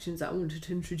new sections that I wanted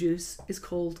to introduce is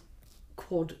called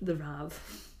Quad the Rav.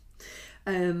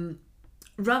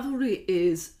 Ravelry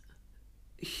is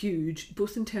huge,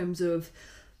 both in terms of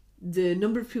the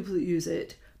number of people that use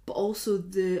it, but also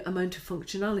the amount of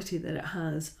functionality that it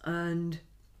has. And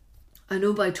I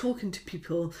know by talking to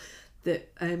people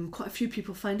that quite a few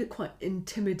people find it quite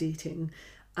intimidating,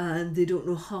 and they don't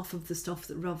know half of the stuff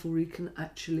that Ravelry can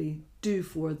actually do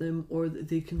for them or that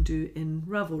they can do in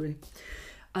Ravelry.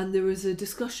 And there was a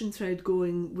discussion thread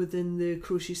going within the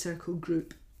Crochet Circle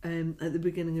group at the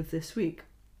beginning of this week.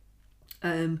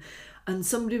 And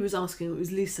somebody was asking, it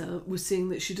was Lisa, was saying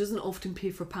that she doesn't often pay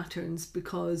for patterns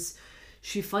because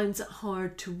she finds it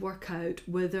hard to work out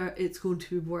whether it's going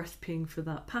to be worth paying for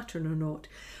that pattern or not.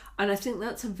 And I think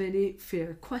that's a very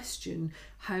fair question.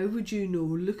 How would you know,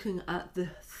 looking at the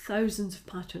thousands of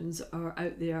patterns that are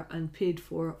out there and paid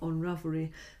for on Ravelry,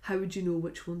 how would you know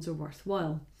which ones are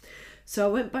worthwhile? So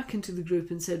I went back into the group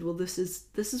and said, well, this is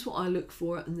what I look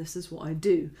for and this is what I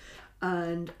do.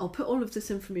 and I'll put all of this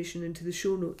information into the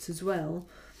show notes as well.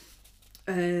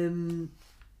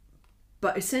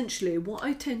 But essentially what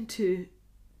I tend to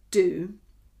do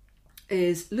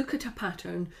is look at a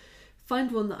pattern,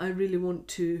 find one that I really want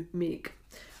to make,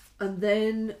 and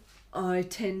then I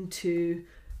tend to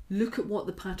look at what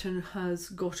the pattern has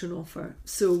got on offer.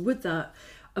 So with that,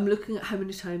 I'm looking at how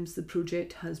many times the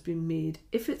project has been made.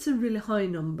 If it's a really high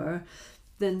number,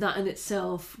 then that in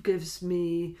itself gives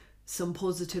me some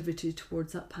positivity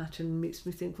towards that pattern, makes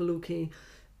me think, well, okay,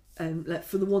 like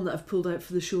for the one that I've pulled out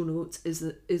for the show notes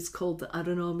is called the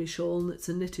Aranami shawl, and it's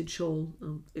a knitted shawl.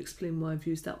 I'll explain why I've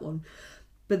used that one.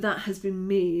 But that has been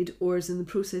made, or is in the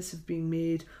process of being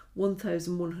made,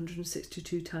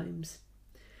 1,162 times.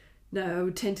 Now, I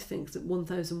would tend to think that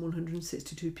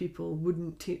 1,162 people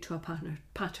wouldn't take to a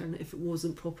pattern if it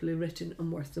wasn't properly written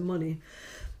and worth the money.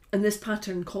 And this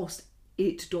pattern cost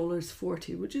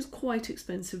 $8.40, which is quite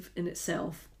expensive in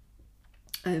itself.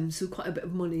 So quite a bit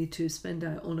of money to spend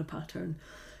out on a pattern.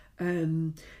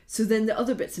 So then the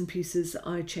other bits and pieces that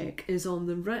I check is on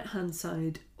the right hand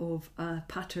side of a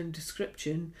pattern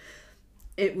description.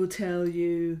 It will tell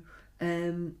you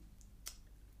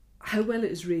how well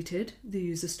it is rated. They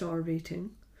use a star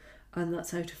rating, and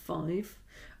that's out of 5,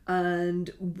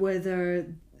 and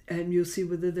whether you'll see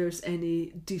whether there's any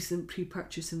decent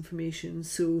pre-purchase information.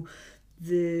 So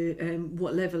the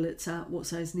what level it's at, what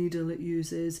size needle it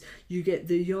uses. You get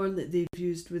the yarn that they've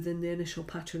used within the initial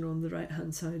pattern on the right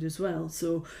hand side as well.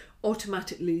 So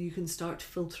automatically you can start to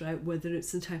filter out whether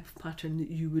it's the type of pattern that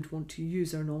you would want to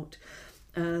use or not.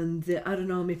 And the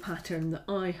Aranami pattern that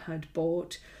I had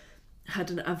bought had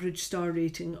an average star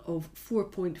rating of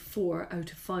 4.4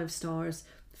 out of 5 stars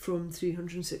from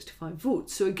 365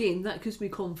 votes. So again, that gives me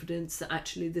confidence that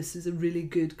actually this is a really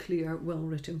good, clear,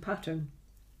 well-written pattern.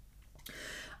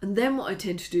 And then what I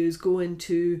tend to do is go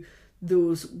into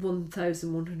those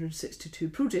 1,162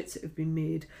 projects that have been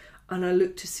made, and I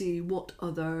look to see what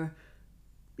other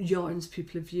yarns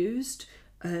people have used,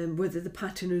 whether the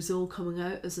pattern is all coming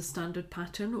out as a standard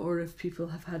pattern or if people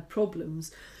have had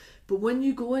problems. But when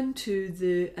you go into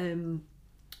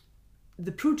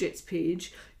the projects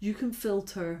page, you can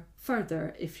filter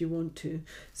further if you want to.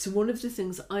 So one of the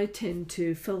things I tend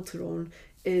to filter on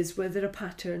is whether a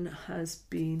pattern has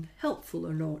been helpful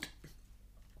or not.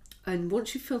 And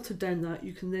once you've filtered down that,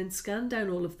 you can then scan down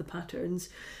all of the patterns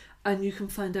and you can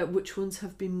find out which ones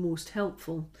have been most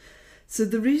helpful. So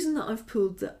the reason that I've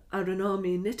pulled the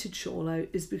Aranami knitted shawl out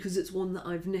is because it's one that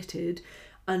I've knitted,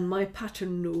 and my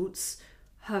pattern notes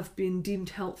have been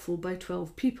deemed helpful by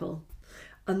 12 people.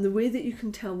 And the way that you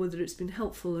can tell whether it's been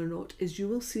helpful or not is you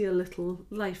will see a little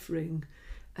life ring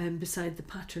beside the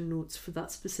pattern notes for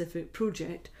that specific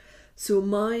project. So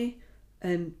my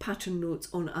pattern notes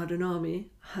on Aranami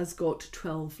has got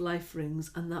 12 life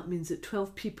rings, and that means that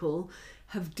 12 people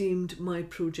have deemed my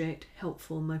project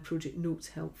helpful, my project notes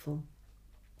helpful.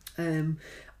 And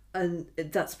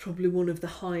that's probably one of the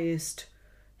highest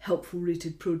helpful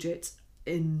rated projects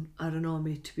in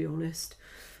Aranami, to be honest.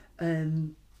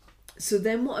 So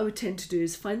then what I would tend to do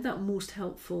is find that most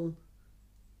helpful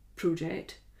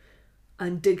project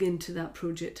and dig into that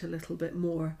project a little bit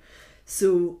more.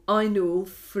 So I know,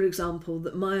 for example,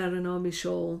 that my Aranami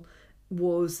shawl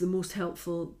was the most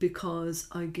helpful because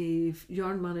I gave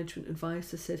yarn management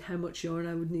advice. I said how much yarn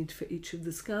I would need for each of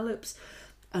the scallops,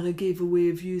 and I gave a way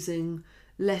of using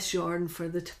less yarn for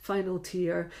the final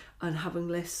tier and having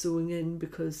less sewing in,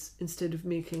 because instead of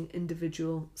making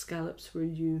individual scallops where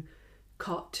you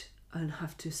cut and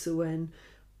have to sew in,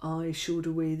 I showed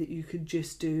a way that you could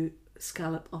just do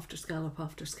scallop after scallop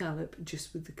after scallop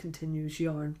just with the continuous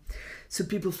yarn. So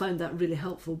people found that really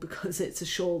helpful because it's a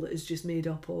shawl that is just made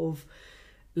up of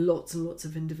lots and lots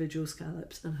of individual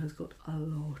scallops and has got a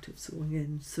lot of sewing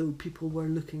in. So people were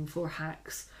looking for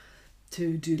hacks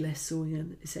to do less sewing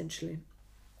in, essentially.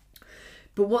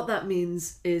 But what that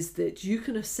means is that you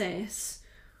can assess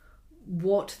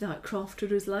what that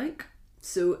crafter is like.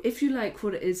 So if you like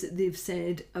what it is that they've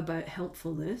said about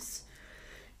helpfulness,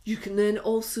 you can then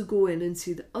also go in and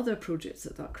see the other projects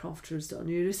that that crafter has done.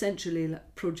 You're essentially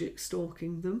like project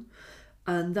stalking them,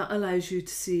 and that allows you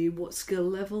to see what skill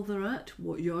level they're at,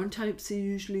 what yarn types they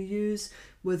usually use,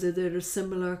 whether they're a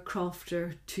similar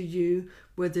crafter to you,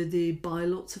 whether they buy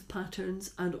lots of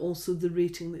patterns, and also the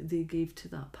rating that they gave to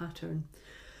that pattern.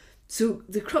 So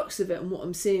the crux of it, and what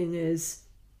I'm saying is,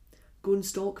 go and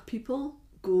stalk people,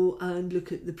 go and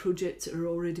look at the projects that are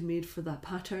already made for that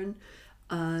pattern,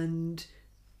 and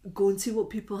go and see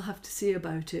what people have to say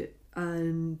about it,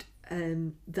 and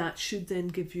that should then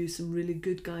give you some really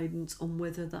good guidance on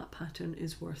whether that pattern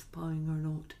is worth buying or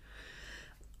not.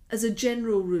 As a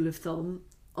general rule of thumb,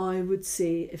 I would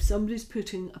say if somebody's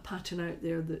putting a pattern out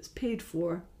there that's paid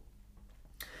for,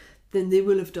 then they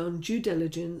will have done due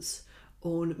diligence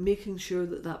on making sure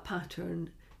that that pattern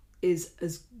is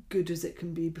as good as it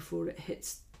can be before it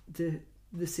hits the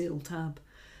sale tab.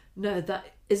 Now, that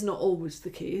is not always the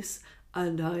case,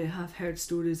 and I have heard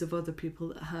stories of other people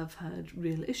that have had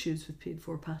real issues with paid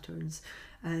for patterns,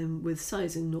 with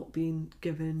sizing not being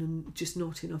given and just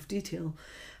not enough detail.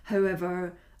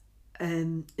 However,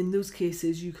 in those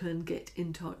cases you can get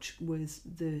in touch with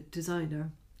the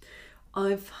designer.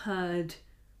 I've had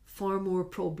far more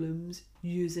problems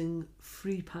using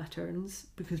free patterns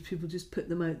because people just put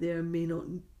them out there and may not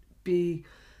be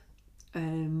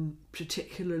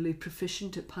particularly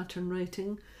proficient at pattern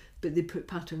writing, but they put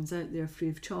patterns out there free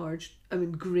of charge. I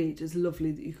mean, great, it's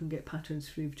lovely that you can get patterns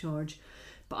free of charge,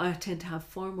 but I tend to have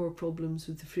far more problems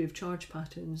with the free of charge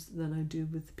patterns than I do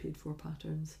with the paid for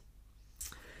patterns.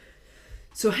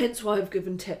 So hence why I've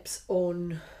given tips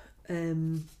on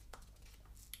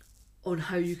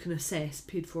how you can assess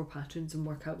paid for patterns and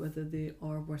work out whether they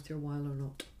are worth your while or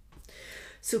not.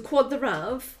 So Quad the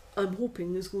Rav, I'm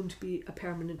hoping, is going to be a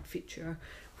permanent feature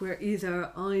where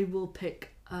either I will pick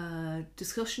a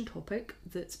discussion topic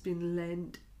that's been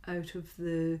lent out of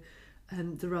the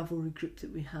Ravelry group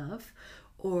that we have,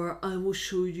 or I will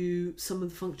show you some of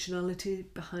the functionality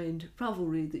behind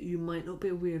Ravelry that you might not be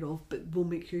aware of, but will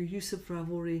make your use of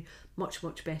Ravelry much,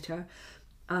 much better,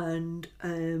 and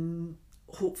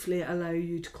hopefully allow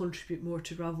you to contribute more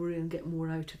to Ravelry and get more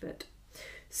out of it.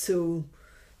 So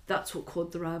that's what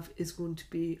Quad the Rav is going to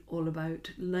be all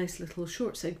about. Nice little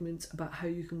short segments about how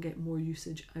you can get more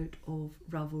usage out of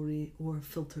Ravelry or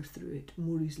filter through it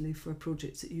more easily for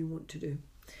projects that you want to do.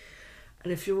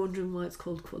 And if you're wondering why it's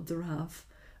called Quad the Rav,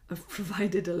 I've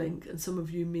provided a link, and some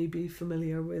of you may be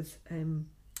familiar with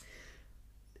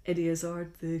Eddie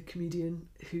Izzard, the comedian,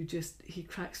 who he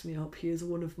cracks me up. He is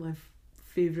one of my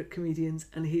favourite comedians,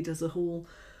 and he does a whole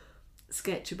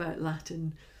sketch about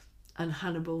Latin and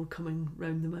Hannibal coming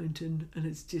round the mountain, and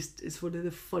it's one of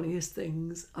the funniest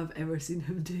things I've ever seen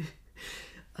him do.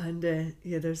 And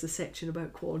there's a section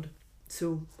about quad,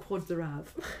 so Quad the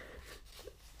Rav.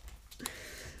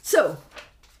 So,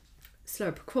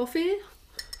 slurp of coffee.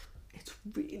 It's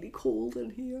really cold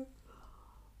in here.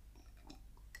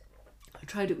 I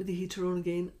tried it with the heater on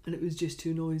again and it was just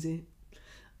too noisy.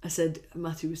 I said,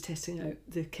 Matthew was testing out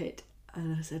the kit,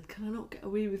 and I said, can I not get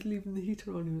away with leaving the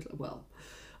heater on? He was like, well,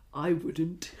 I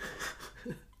wouldn't.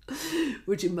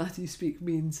 Which in Matthew speak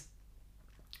means,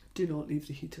 do not leave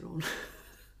the heater on.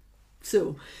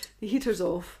 So, the heater's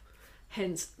off,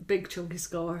 hence big chunky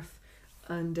scarf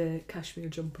and cashmere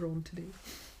jumper on today.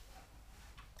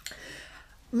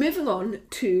 Moving on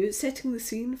to setting the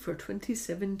scene for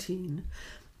 2017.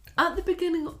 At the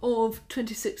beginning of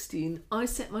 2016, I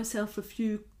set myself a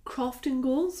few crafting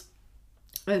goals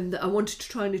that I wanted to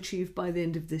try and achieve by the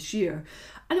end of this year.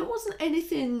 And it wasn't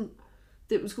anything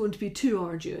that was going to be too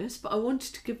arduous, but I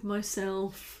wanted to give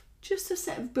myself just a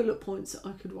set of bullet points that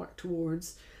I could work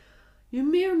towards. You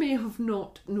may or may have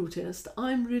not noticed,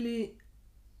 I'm really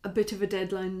a bit of a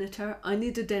deadline knitter. I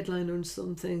need a deadline on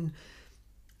something,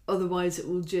 otherwise it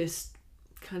will just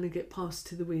kind of get passed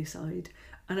to the wayside.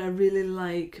 And I really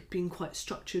like being quite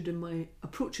structured in my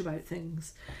approach about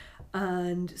things.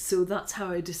 And so that's how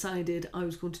I decided I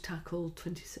was going to tackle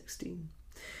 2016.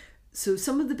 So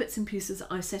some of the bits and pieces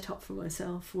I set up for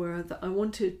myself were that I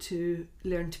wanted to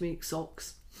learn to make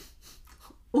socks.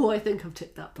 Oh, I think I've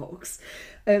ticked that box.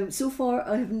 So far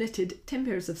I have knitted 10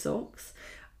 pairs of socks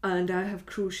and I have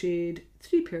crocheted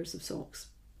 3 pairs of socks.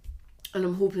 And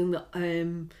I'm hoping that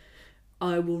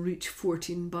I will reach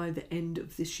 14 by the end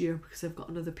of this year, because I've got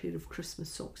another pair of Christmas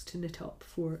socks to knit up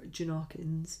for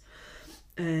Janakins.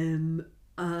 And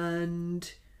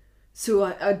so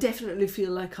I definitely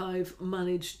feel like I've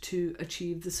managed to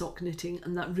achieve the sock knitting,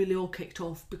 and that really all kicked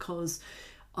off because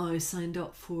I signed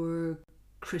up for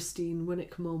Christine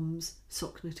Winnick Mum's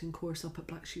sock knitting course up at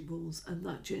Black Sheep Wools, and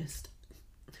that just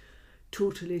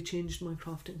totally changed my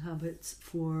crafting habits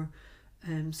for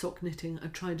sock knitting. I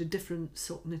tried a different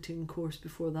sock knitting course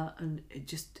before that, and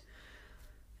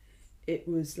it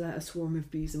was like a swarm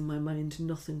of bees in my mind.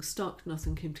 Nothing stuck,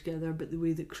 nothing came together, but the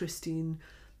way that Christine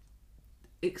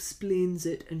explains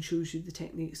it and shows you the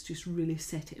techniques just really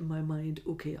set it in my mind.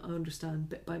 Okay, I understand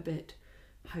bit by bit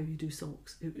how you do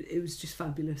socks. It was just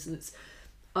fabulous, and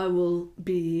I will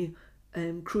be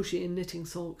crocheting knitting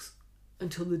socks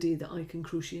until the day that I can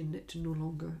crochet and knit no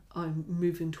longer. I'm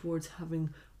moving towards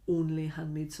having only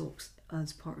handmade socks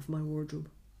as part of my wardrobe.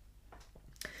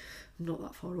 I'm not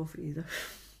that far off either.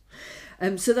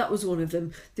 So that was one of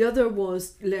them. The other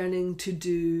was learning to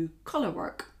do colour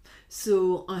work.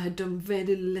 So I had done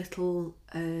very little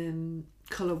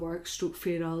colour work, stroke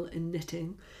feral in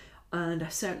knitting, and I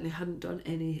certainly hadn't done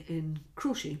any in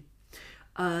crochet.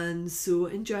 And so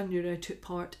in January I took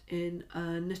part in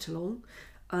a knit along,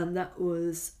 and that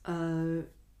was it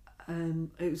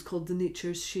was called the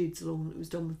Nature's Shades Along. It was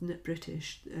done with Knit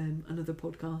British, another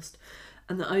podcast,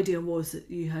 and the idea was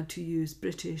that you had to use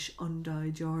British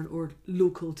undyed yarn or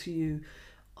local to you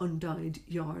undyed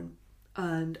yarn,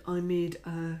 and I made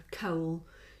a cowl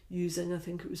using, I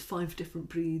think it was 5 different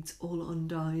breeds, all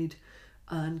undyed,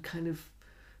 and kind of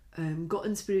got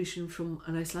inspiration from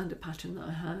an Icelandic pattern that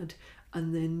I had,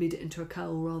 and then made it into a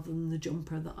cowl rather than the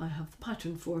jumper that I have the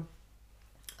pattern for.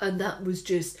 And that was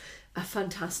just a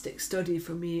fantastic study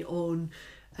for me on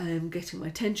getting my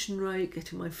tension right,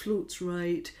 getting my floats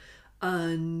right,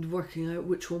 and working out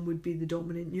which one would be the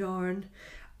dominant yarn.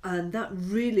 And that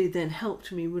really then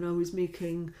helped me when I was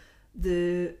making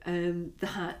the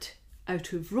hat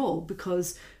out of raw,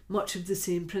 because much of the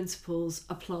same principles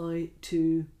apply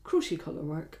to crochet colour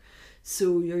work.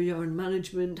 So your yarn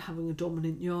management, having a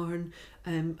dominant yarn,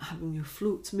 having your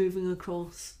floats moving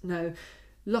across. Now,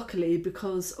 luckily,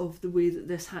 because of the way that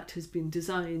this hat has been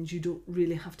designed, you don't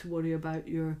really have to worry about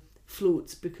your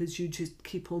floats, because you just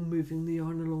keep on moving the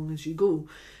yarn along as you go,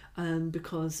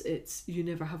 because you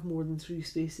never have more than 3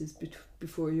 spaces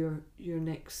before your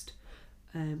next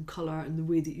colour, and the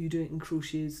way that you do it in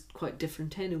crochet is quite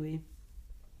different anyway.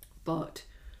 But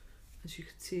as you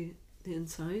can see, the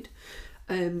inside.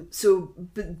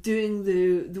 But doing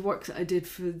the work that I did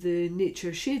for the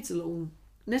Nature Shades Along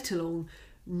knit along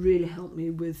really helped me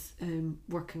with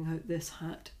working out this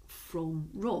hat from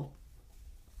raw.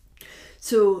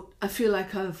 So I feel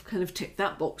like I've kind of ticked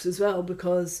that box as well,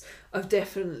 because I've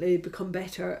definitely become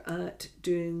better at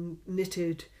doing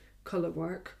knitted colour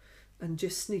work, and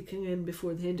just sneaking in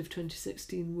before the end of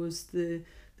 2016 was the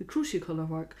crochet colour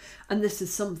work. And this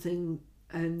is something,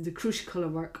 the crochet colour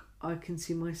work, I can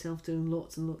see myself doing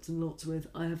lots and lots and lots with.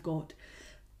 I have got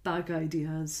bag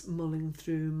ideas mulling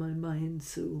through my mind,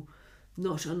 so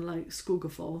not unlike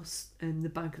Skogafoss and the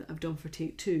bag that I've done for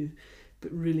Take 2,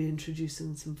 but really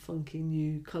introducing some funky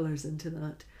new colours into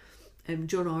that.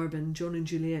 John Arbin, John and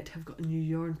Juliet have got a new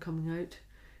yarn coming out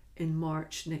in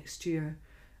March next year,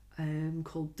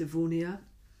 called Devonia,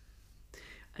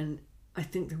 and I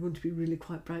think they're going to be really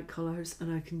quite bright colours,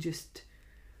 and I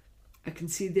can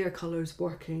see their colours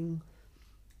working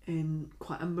in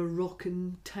quite a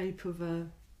Moroccan type of a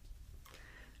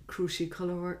crochet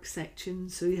colour work section.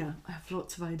 So yeah, I have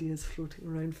lots of ideas floating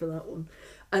around for that one,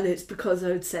 and it's because I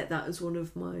would set that as one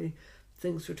of my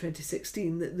things for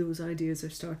 2016 that those ideas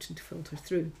are starting to filter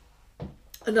through.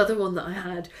 Another one that I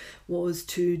had was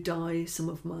to dye some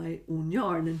of my own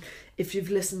yarn, and if you've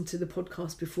listened to the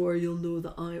podcast before, you'll know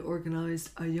that I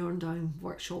organised a yarn dyeing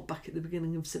workshop back at the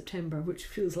beginning of September, which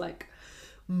feels like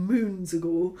moons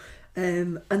ago,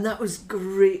 and that was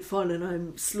great fun, and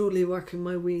I'm slowly working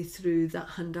my way through that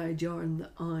hand-dyed yarn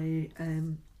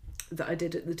that I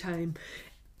did at the time.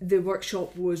 The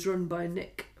workshop was run by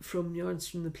Nick from Yarns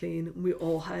from the Plain, and we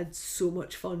all had so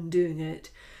much fun doing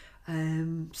it.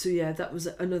 So yeah, that was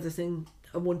another thing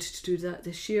I wanted to do that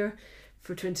this year.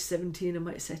 For 2017 I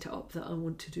might set it up that I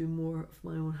want to do more of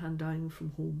my own hand dyeing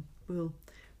from home.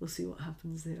 We'll see what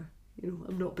happens there.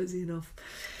 I'm not busy enough.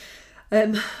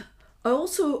 I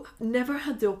also never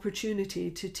had the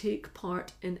opportunity to take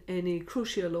part in any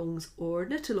crochet alongs or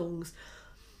knit alongs,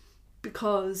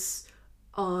 because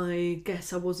I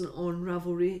guess I wasn't on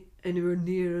Ravelry anywhere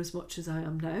near as much as I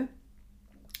am now.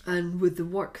 And with the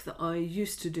work that I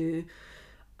used to do,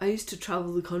 I used to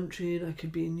travel the country, and I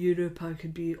could be in Europe, I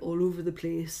could be all over the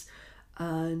place,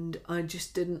 and I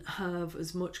just didn't have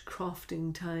as much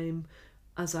crafting time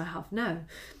as I have now.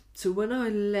 So when I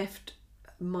left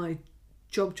my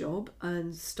job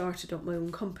and started up my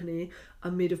own company,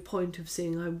 I made a point of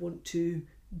saying I want to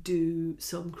do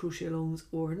some crochet alongs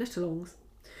or knit alongs.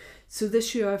 So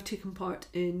this year I've taken part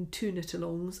in 2 knit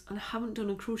alongs, and I haven't done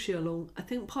a crochet along. I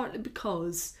think partly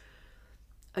because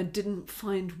I didn't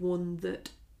find one that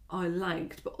I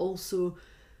liked, but also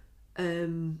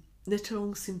knit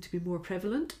alongs seem to be more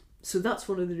prevalent. So that's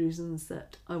one of the reasons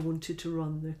that I wanted to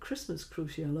run the Christmas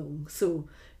crochet along. So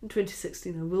in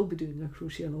 2016 I will be doing a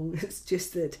crochet along. It's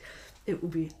just that it will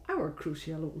be our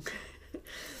crochet along.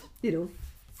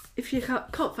 If you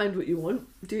can't find what you want,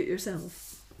 do it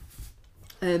yourself.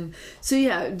 So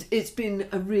yeah, it's been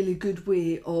a really good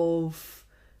way of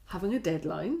having a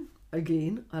deadline.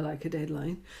 Again, I like a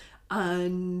deadline,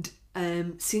 and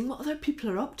seeing what other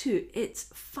people are up to. It's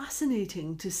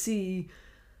fascinating to see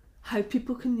how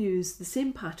people can use the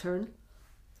same pattern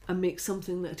and make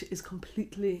something that is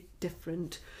completely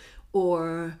different,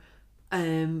 or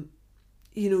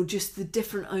just the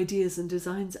different ideas and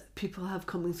designs that people have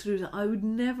coming through that I would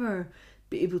never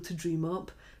be able to dream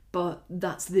up, but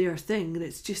that's their thing. And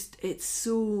it's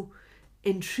so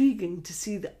intriguing to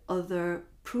see the other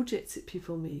projects that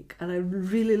people make. And I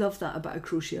really love that about a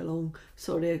crochet along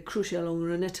or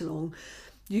a knit along.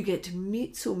 You get to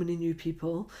meet so many new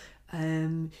people.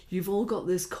 You've all got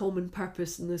this common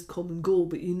purpose and this common goal,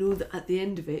 but you know that at the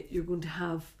end of it you're going to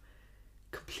have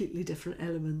completely different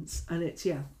elements, and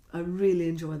I really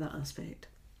enjoy that aspect.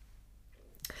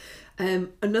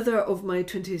 Another of my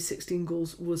 2016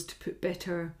 goals was to put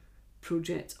better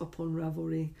projects up on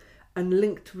Ravelry, and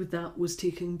linked with that was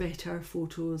taking better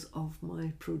photos of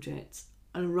my projects.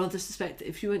 And I rather suspect that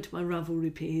if you went to my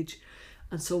Ravelry page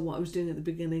and saw what I was doing at the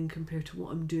beginning compared to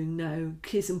what I'm doing now,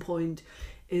 case in point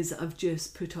is I've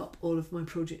just put up all of my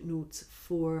project notes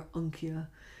for Unkia,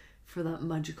 for that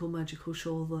magical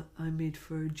shawl that I made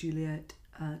for Juliet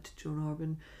at John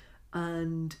Arbon.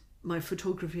 And my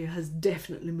photography has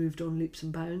definitely moved on leaps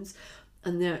and bounds,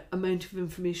 and the amount of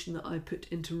information that I put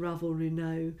into Ravelry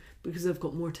now, because I've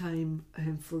got more time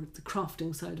for the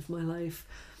crafting side of my life,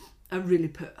 I really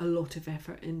put a lot of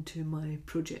effort into my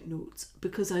project notes,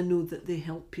 because I know that they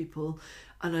help people,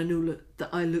 and I know that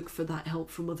I look for that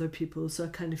help from other people, so I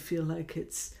kind of feel like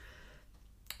it's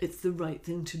the right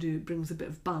thing to do. It brings a bit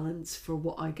of balance for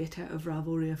what I get out of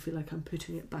Ravelry. I feel like I'm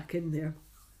putting it back in there.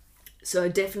 So I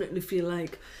definitely feel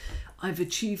like I've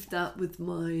achieved that with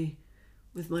my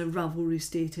Ravelry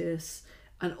status,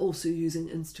 and also using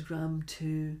Instagram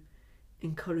to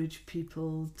encourage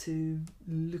people to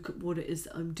look at what it is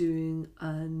that I'm doing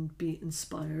and be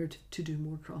inspired to do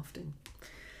more crafting.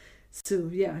 So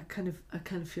yeah, I kind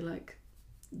of feel like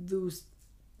those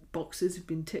boxes have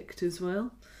been ticked as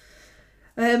well.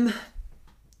 And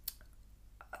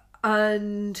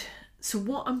so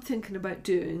what I'm thinking about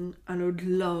doing, and I would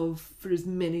love for as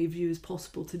many of you as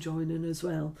possible to join in as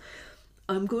well,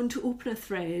 I'm going to open a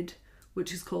thread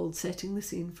which is called Setting the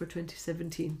Scene for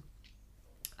 2017.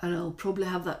 And I'll probably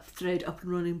have that thread up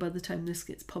and running by the time this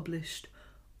gets published,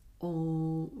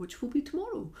 which will be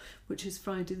tomorrow, which is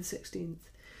Friday the 16th.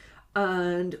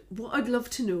 And what I'd love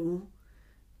to know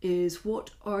is, what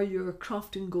are your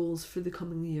crafting goals for the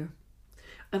coming year?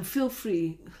 And feel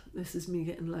free, this is me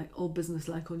getting like all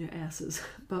business-like on your asses,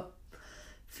 but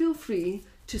feel free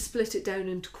to split it down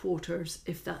into quarters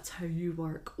if that's how you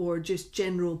work, or just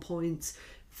general points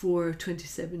for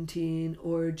 2017,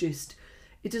 or just,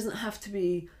 it doesn't have to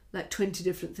be like 20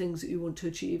 different things that you want to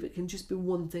achieve. It can just be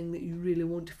one thing that you really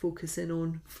want to focus in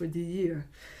on for the year.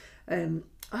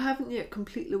 I haven't yet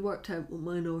completely worked out what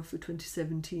mine are for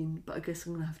 2017, but I guess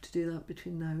I'm going to have to do that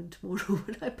between now and tomorrow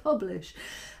when I publish.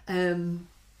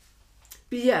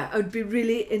 But yeah, I would be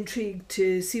really intrigued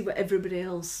to see what everybody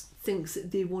else thinks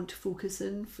that they want to focus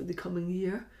in for the coming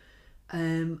year.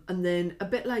 And then, a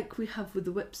bit like we have with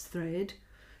the WIPs thread,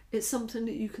 it's something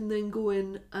that you can then go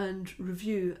in and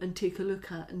review and take a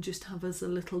look at, and just have as a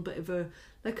little bit of a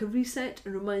reset, a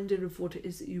reminder of what it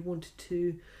is that you wanted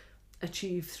to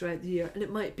achieve throughout the year. And it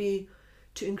might be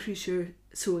to increase your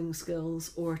sewing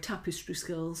skills or tapestry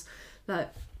skills. Like,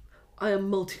 I am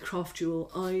multi-craft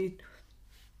jewel. I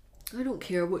don't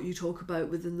care what you talk about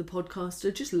within the podcast.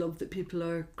 I just love that people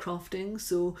are crafting.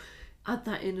 So add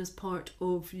that in as part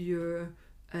of your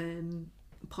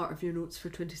notes for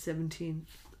 2017.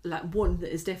 Like, one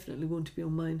that is definitely going to be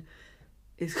on mine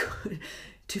is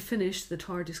to finish the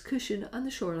TARDIS cushion and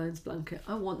the Shorelines blanket.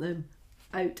 I want them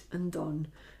out and done,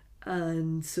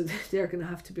 and so they're going to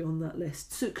have to be on that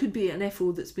list. So it could be an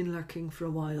FO that's been lurking for a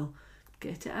while.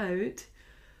 Get it out,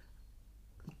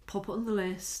 pop it on the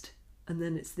list, and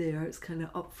then it's there. It's kind of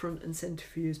up front and centre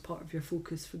for you as part of your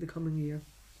focus for the coming year.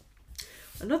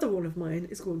 Another one of mine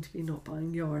is going to be not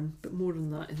buying yarn, but more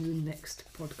on that in the next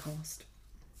podcast.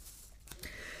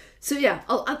 So yeah,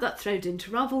 I'll add that thread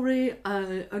into Ravelry.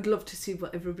 I'd love to see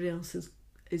what everybody else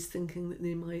is thinking that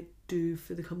they might do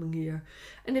for the coming year.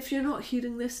 And if you're not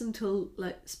hearing this until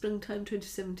like springtime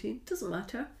 2017, doesn't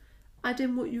matter. Add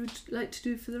in what you would like to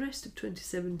do for the rest of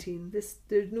 2017.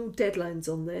 There's no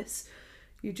deadlines on this.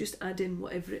 You just add in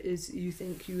whatever it is you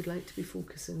think you would like to be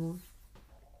focusing on.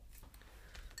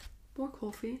 More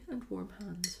coffee and warm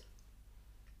hands.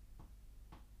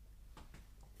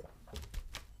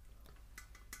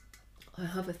 I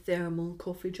have a thermal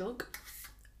coffee jug,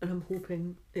 and I'm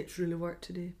hoping it's really worked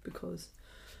today because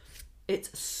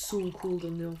it's so cold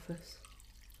in the office.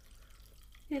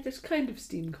 Yeah, there's kind of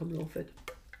steam coming off it.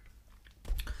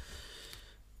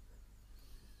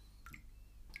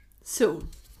 So,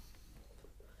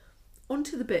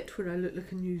 onto the bit where I look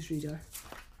like a newsreader.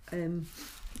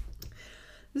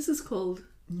 This is called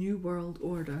New World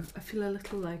Order. I feel a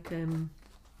little like give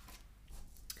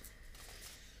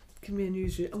me a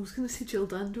newsreader. I was going to say Jill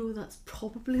Dando. That's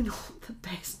probably not the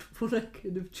best one I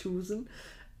could have chosen.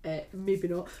 Maybe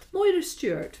not. Moira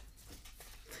Stewart.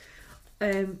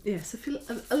 Yes, I feel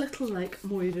a little like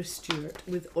Moira Stewart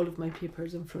with all of my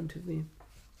papers in front of me.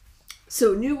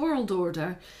 So, New World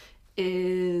Order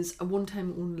is a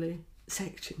one-time only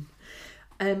section.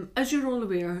 As you're all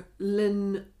aware,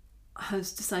 Lynn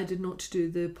has decided not to do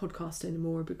the podcast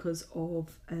anymore because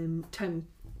of time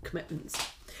commitments.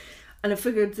 And I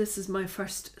figured this is my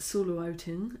first solo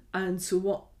outing, and so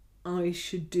what I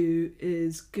should do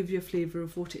is give you a flavour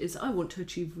of what it is I want to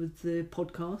achieve with the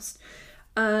podcast,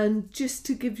 and just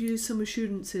to give you some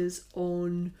assurances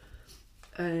on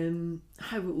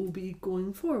how it will be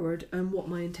going forward and what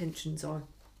my intentions are.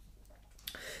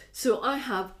 So I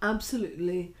have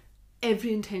absolutely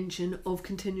every intention of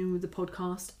continuing with the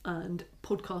podcast and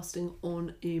podcasting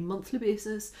on a monthly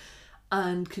basis,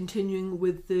 and continuing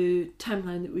with the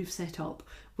timeline that we've set up,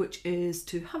 which is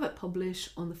to have it published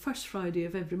on the first Friday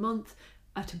of every month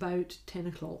at about 10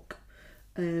 o'clock.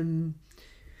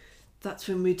 That's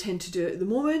when we tend to do it at the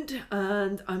moment,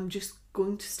 and I'm just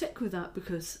going to stick with that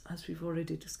because, as we've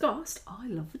already discussed, I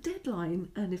love a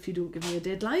deadline, and if you don't give me a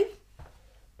deadline,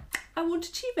 I won't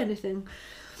achieve anything.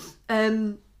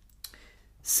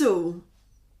 So,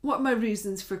 what are my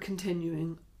reasons for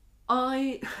continuing?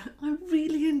 I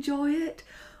really enjoy it.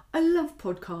 I love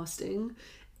podcasting.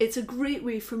 It's a great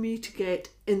way for me to get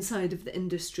inside of the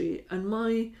industry, and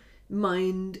my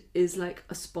mind is like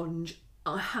a sponge.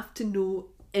 I have to know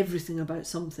everything about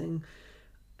something.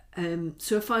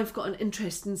 So if I've got an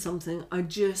interest in something, I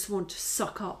just want to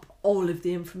suck up all of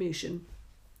the information.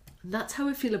 And that's how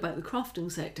I feel about the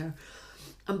crafting sector.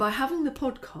 And by having the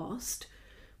podcast,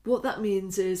 what that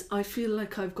means is I feel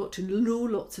like I've got to know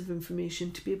lots of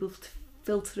information to be able to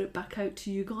filter it back out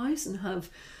to you guys and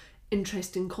have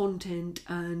interesting content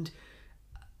and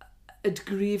a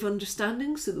degree of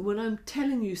understanding, so that when I'm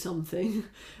telling you something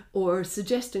or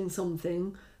suggesting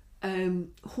something,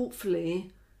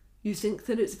 hopefully you think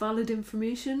that it's valid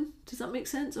information. Does that make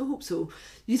sense? I hope so.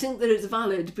 You think that it's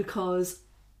valid because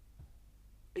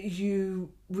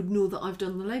you would know that I've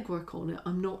done the legwork on it.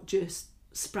 I'm not just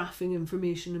spraffing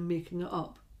information and making it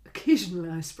up. Occasionally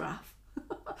I spraff.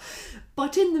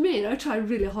 But in the main, I try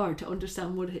really hard to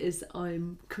understand what it is that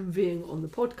I'm conveying on the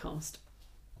podcast.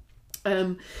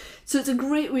 So it's a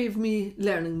great way of me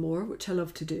learning more, which I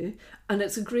love to do, and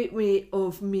it's a great way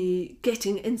of me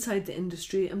getting inside the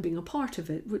industry and being a part of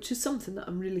it, which is something that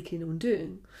I'm really keen on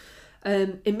doing.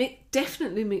 It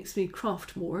definitely makes me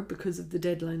craft more because of the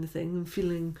deadline thing, and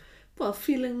feeling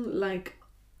like,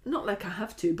 not like I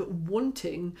have to, but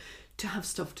wanting to have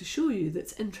stuff to show you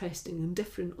that's interesting and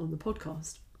different on the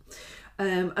podcast.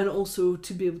 And also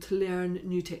to be able to learn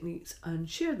new techniques and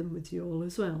share them with you all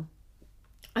as well.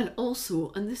 And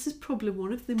also, and this is probably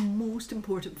one of the most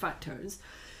important factors,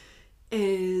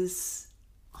 is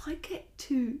I get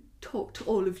to talk to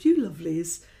all of you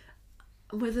lovelies,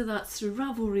 whether that's through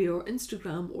Ravelry or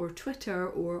Instagram or Twitter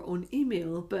or on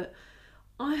email, but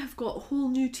I have got a whole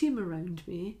new team around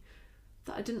me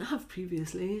that I didn't have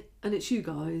previously, and it's you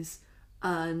guys,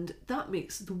 and that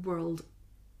makes the world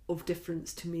of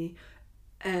difference to me.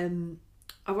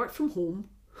 I work from home,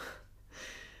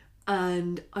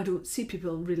 and I don't see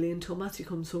people really until Matty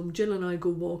comes home. Jill and I go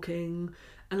walking,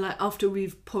 and like after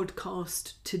we've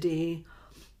podcast today,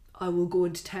 I will go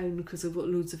into town because I've got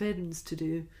loads of errands to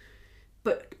do.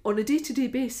 But on a day-to-day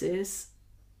basis,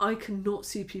 I cannot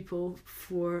see people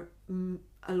for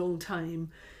a long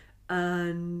time,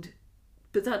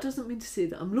 but that doesn't mean to say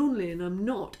that I'm lonely, and I'm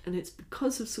not, and it's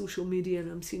because of social media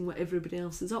and I'm seeing what everybody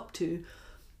else is up to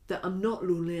that I'm not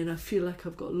lonely, and I feel like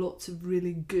I've got lots of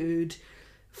really good,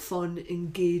 fun,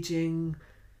 engaging,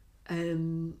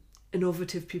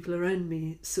 innovative people around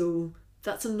me. So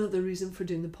that's another reason for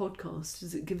doing the podcast,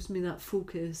 is it gives me that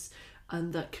focus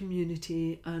and that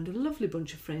community and a lovely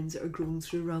bunch of friends that are growing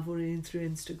through Ravelry and through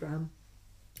Instagram.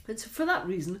 And so for that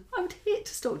reason, I would hate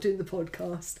to stop doing the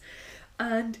podcast.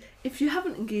 And if you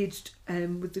haven't engaged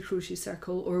with the Crochet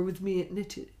Circle or with me at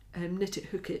Knit It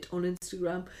Hook It on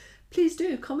Instagram, please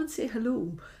do come and say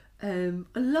hello. I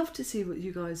love to see what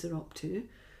you guys are up to.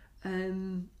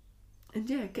 And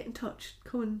yeah, get in touch.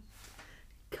 Come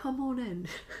on in.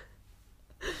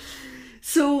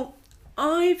 So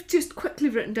I've just quickly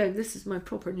written down, this is my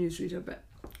proper newsreader bit,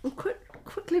 I've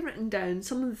quickly written down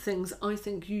some of the things I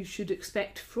think you should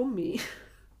expect from me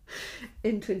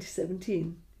in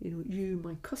 2017. You know, you,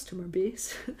 my customer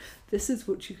base, this is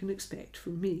what you can expect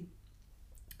from me.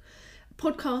 A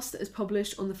podcast that is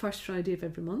published on the first Friday of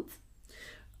every month.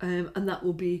 and that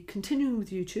will be continuing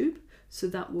with YouTube, so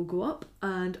that will go up,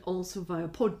 and also via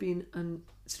Podbean, and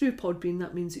through Podbean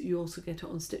that means that you also get it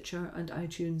on Stitcher and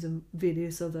iTunes and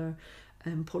various other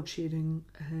pod sharing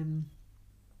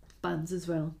bands as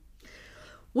well.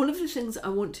 One of the things I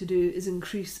want to do is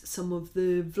increase some of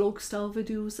the vlog style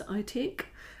videos that I take.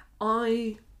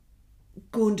 I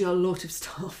go and do a lot of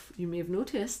stuff, you may have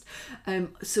noticed.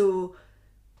 So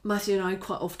Matthew and I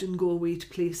quite often go away to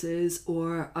places,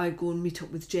 or I go and meet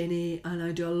up with Jenny, and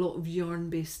I do a lot of yarn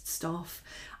based stuff,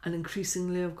 and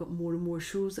increasingly I've got more and more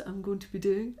shows that I'm going to be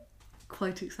doing.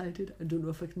 Quite excited. I don't know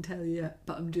if I can tell you yet,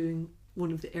 but I'm doing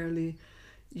one of the early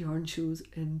yarn shows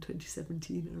in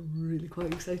 2017 and I'm really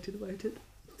quite excited about it.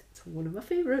 It's one of my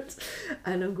favourites,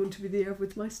 and I'm going to be there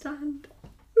with my stand.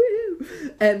 Woo!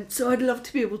 So I'd love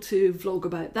to be able to vlog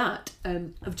about that.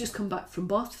 I've just come back from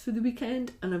Bath for the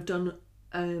weekend, and I've done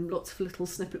lots of little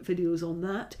snippet videos on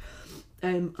that.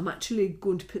 I'm actually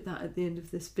going to put that at the end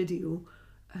of this video,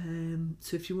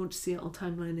 so if you want to see it, I'll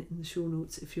timeline it in the show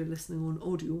notes if you're listening on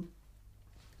audio,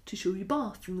 to show you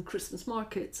Bath and the Christmas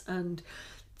markets and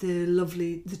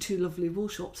the two lovely wool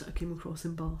shops that I came across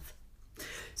in Bath.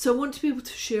 So I want to be able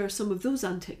to share some of those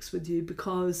antics with you,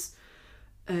 because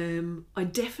I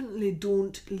definitely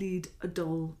don't lead a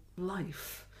dull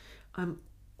life. I'm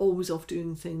always off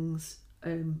doing things,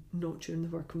 not during the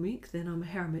working week, then I'm a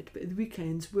hermit, but at the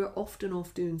weekends we're often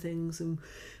off doing things, and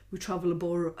we travel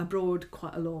abroad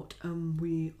quite a lot, and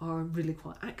we are really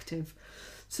quite active.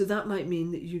 So that might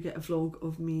mean that you get a vlog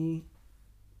of me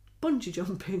bungee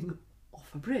jumping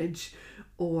off a bridge,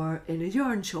 or in a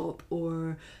yarn shop,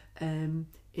 or in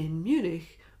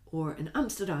Munich, or in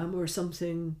Amsterdam, or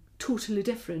something totally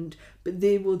different, but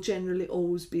they will generally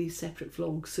always be separate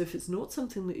vlogs. So if it's not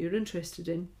something that you're interested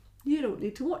in, you don't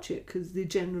need to watch it, because they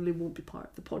generally won't be part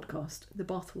of the podcast. The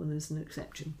Bath one is an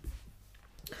exception.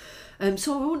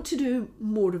 So I want to do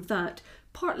more of that,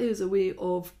 partly as a way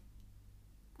of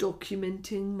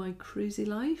documenting my crazy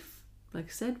life. Like I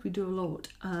said, we do a lot,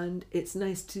 and it's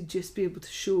nice to just be able to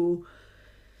show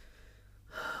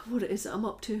what it is that I'm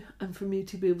up to, and for me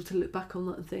to be able to look back on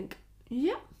that and think,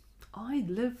 yeah, I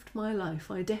lived my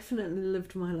life. I definitely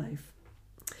lived my life.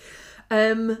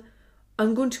 I'm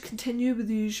going to continue with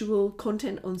the usual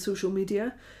content on social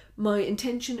media. My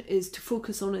intention is to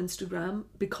focus on Instagram,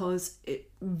 because it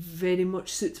very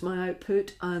much suits my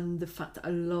output and the fact that I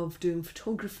love doing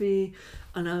photography,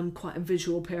 and I'm quite a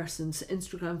visual person, so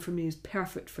Instagram for me is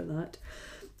perfect for that.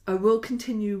 I will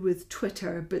continue with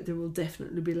Twitter, but there will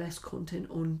definitely be less content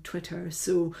on Twitter.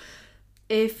 So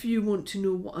if you want to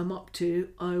know what I'm up to,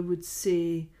 I would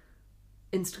say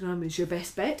Instagram is your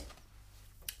best bet.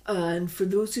 And for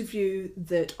those of you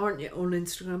that aren't yet on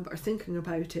Instagram but are thinking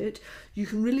about it, you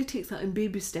can really take that in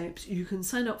baby steps. You can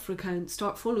sign up for an account,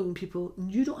 start following people,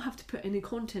 and you don't have to put any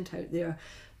content out there,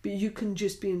 but you can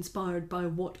just be inspired by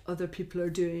what other people are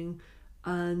doing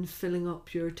and filling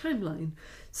up your timeline.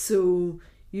 So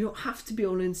you don't have to be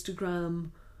on Instagram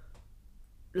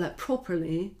like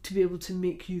properly to be able to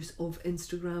make use of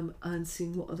Instagram and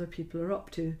seeing what other people are up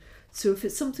to. So if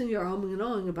it's something you're humming and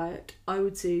awing about, I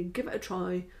would say give it a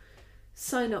try.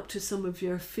 Sign up to some of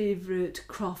your favourite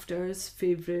crafters,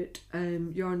 favourite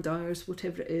yarn dyers,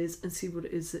 whatever it is, and see what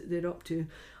it is that they're up to.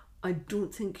 I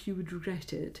don't think you would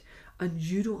regret it, and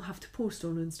you don't have to post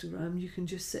on Instagram. You can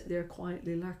just sit there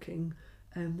quietly lurking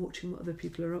and watching what other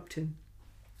people are up to.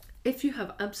 If you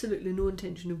have absolutely no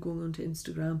intention of going onto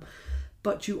Instagram,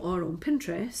 but you are on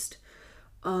Pinterest,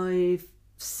 I've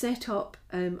set up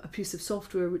a piece of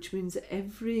software which means that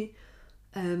everything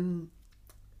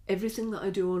that I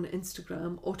do on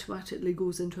Instagram automatically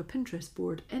goes into a Pinterest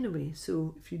board anyway.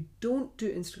 So if you don't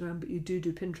do Instagram but you do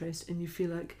Pinterest, and you feel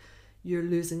like you're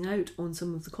losing out on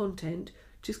some of the content,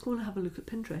 just go and have a look at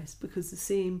Pinterest, because the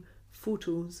same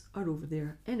photos are over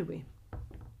there anyway.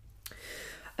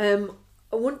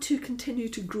 I want to continue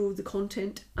to grow the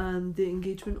content and the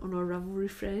engagement on our Ravelry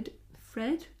thread.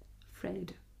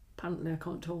 Apparently I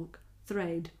can't talk.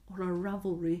 Thread on our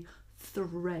Ravelry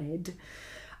thread,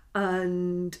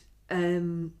 and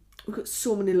we've got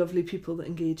so many lovely people that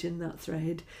engage in that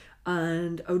thread,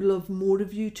 and I would love more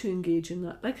of you to engage in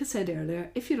that. Like I said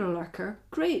earlier, if you're a lurker,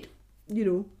 great. You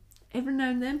know, every now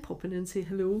and then pop in and say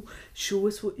hello, show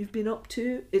us what you've been up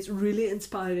to. It's really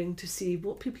inspiring to see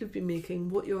what people have been making,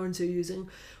 what yarns they're using,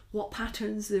 what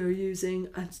patterns they're using,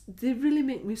 and they really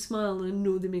make me smile, and I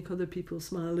know they make other people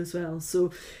smile as well.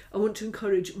 So I want to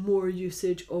encourage more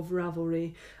usage of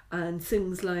Ravelry, and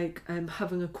things like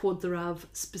having a Quad the Rav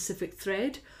specific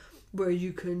thread, where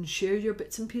you can share your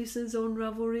bits and pieces on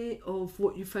Ravelry of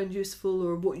what you found useful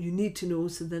or what you need to know.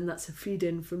 So then that's a feed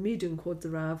in for me doing Quad the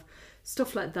Rav.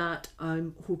 Stuff like that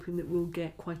I'm hoping that we'll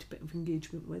get quite a bit of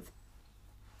engagement with.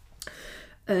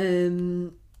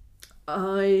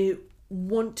 I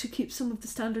want to keep some of the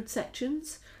standard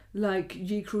sections like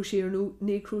Ye Crochet or No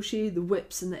Nay Crochet, the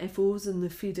whips and the FOs and the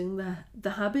feeding the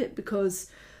habit,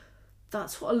 because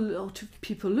that's what a lot of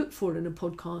people look for in a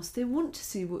podcast. They want to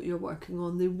see what you're working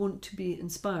on. They want to be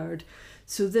inspired.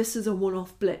 So this is a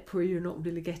one-off blip where you're not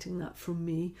really getting that from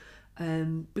me,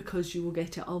 because you will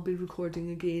get it. I'll be recording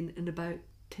again in about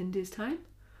 10 days' time.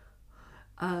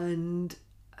 And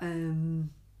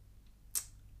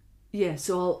yeah,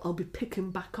 so I'll be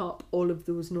picking back up all of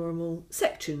those normal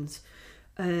sections.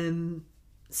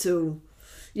 So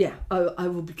yeah, I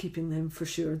will be keeping them for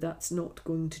sure. That's not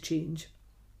going to change.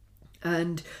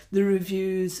 And the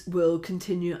reviews will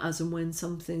continue as and when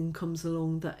something comes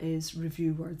along that is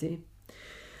review worthy.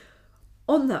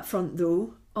 On that front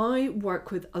though, I work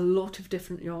with a lot of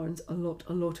different yarns, a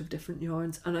lot of different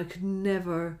yarns, and I could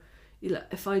never,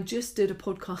 if I just did a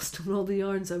podcast on all the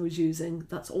yarns I was using,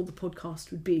 that's all the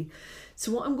podcast would be.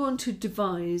 So what I'm going to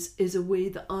devise is a way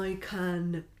that I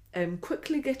can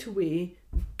quickly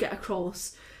get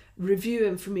across review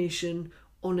information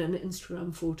on an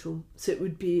Instagram photo. So it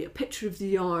would be a picture of the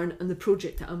yarn and the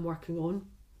project that I'm working on,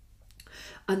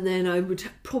 and then I would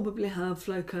probably have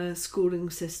like a scoring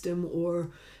system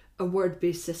or a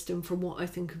word-based system for what I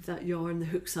think of that yarn, the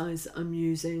hook size that I'm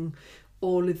using,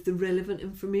 all of the relevant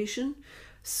information.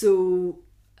 So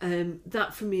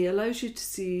that for me allows you to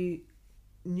see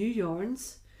new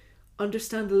yarns,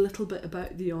 understand a little bit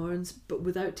about the yarns, but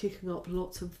without taking up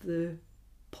lots of the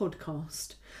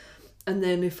podcast. And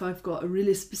then if I've got a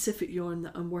really specific yarn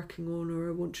that I'm working on or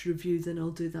I want to review, then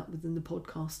I'll do that within the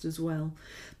podcast as well.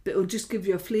 But it'll just give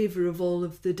you a flavour of all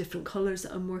of the different colours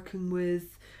that I'm working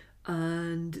with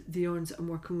and the yarns that I'm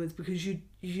working with, because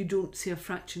you don't see a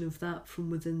fraction of that from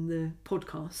within the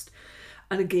podcast.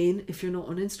 And again, if you're not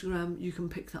on Instagram, you can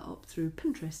pick that up through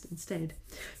Pinterest instead.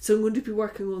 So I'm going to be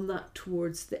working on that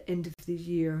towards the end of the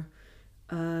year.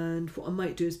 And what I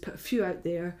might do is put a few out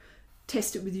there,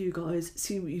 test it with you guys,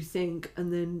 see what you think,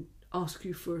 and then ask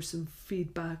you for some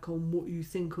feedback on what you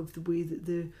think of the way that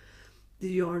the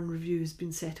yarn review has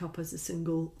been set up as a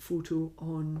single photo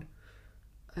on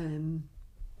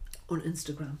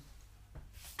Instagram.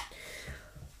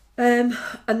 And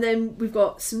then we've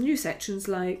got some new sections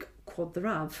like Quad the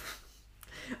Rav.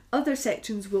 Other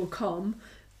sections will come,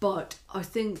 but I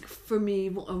think for me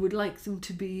what I would like them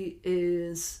to be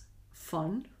is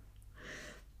fun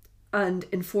and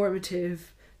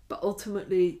informative, but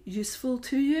ultimately useful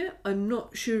to you. I'm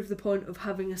not sure of the point of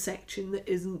having a section that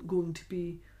isn't going to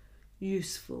be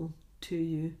useful to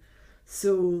you.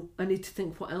 So I need to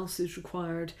think what else is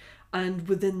required, and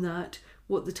within that,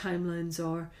 what the timelines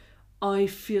are. I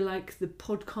feel like the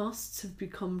podcasts have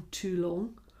become too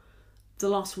long. The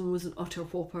last one was an utter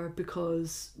whopper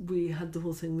because we had the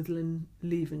whole thing with Lynn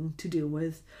leaving to deal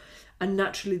with. And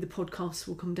naturally the podcasts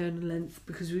will come down in length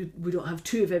because we don't have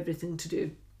two of everything to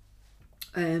do.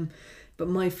 But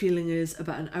my feeling is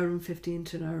about an hour and 15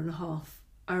 to an hour and a half.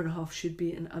 Hour and a half should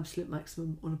be an absolute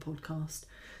maximum on a podcast.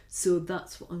 So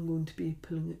that's what I'm going to be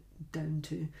pulling it down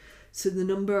to. So the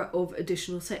number of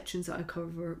additional sections that I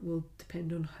cover will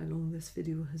depend on how long this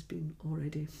video has been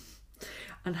already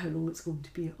and how long it's going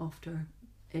to be after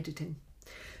editing.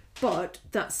 But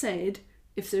that said,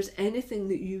 if there's anything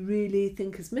that you really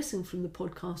think is missing from the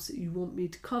podcast that you want me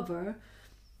to cover,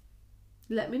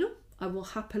 let me know. I will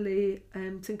happily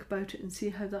think about it and see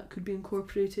how that could be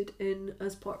incorporated in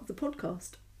as part of the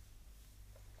podcast.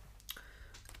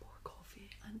 More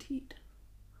coffee and heat.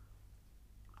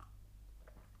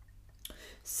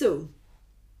 So,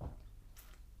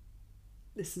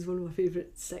 this is one of my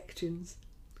favourite sections.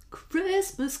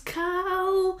 Christmas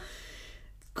Cal!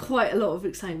 Quite a lot of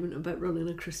excitement about running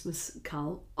a Christmas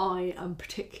Cal. I am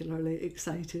particularly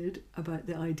excited about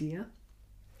the idea.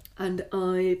 And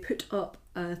I put up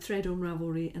a thread on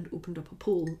Ravelry and opened up a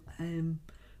poll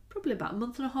probably about a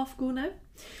month and a half ago now.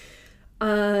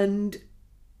 And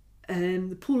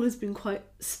the poll has been quite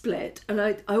split, and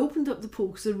I opened up the poll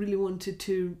because I really wanted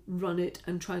to run it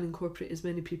and try and incorporate as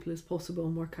many people as possible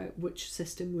and work out which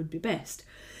system would be best.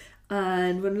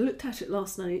 And when I looked at it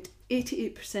last night,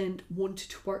 88% wanted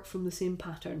to work from the same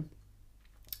pattern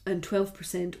and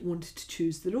 12% wanted to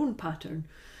choose their own pattern.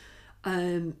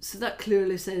 So that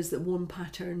clearly says that one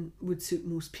pattern would suit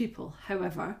most people.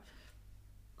 However,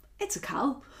 it's a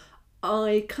Cal.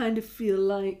 I kind of feel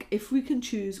like if we can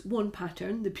choose one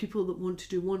pattern, the people that want to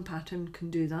do one pattern can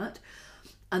do that.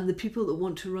 And the people that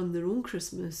want to run their own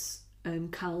Christmas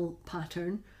Cal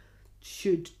pattern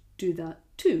should do that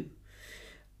too.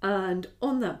 And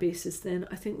on that basis then,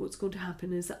 I think what's going to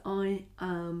happen is that I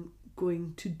am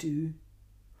going to do,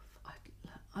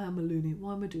 I am a loony,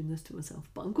 why am I doing this to myself?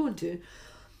 But I'm going to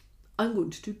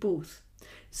do both.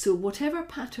 So whatever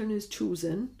pattern is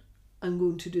chosen, I'm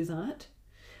going to do that.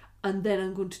 And then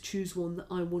I'm going to choose one that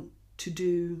I want to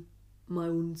do my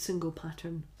own single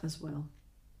pattern as well.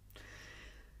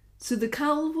 So the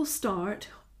Cal will start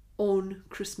on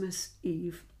Christmas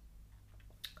Eve.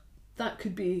 That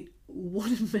could be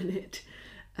 1 minute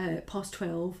past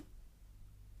 12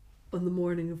 on the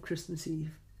morning of Christmas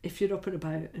Eve, if you're up and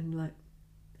about and like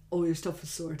all your stuff is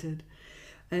sorted.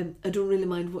 I don't really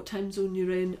mind what time zone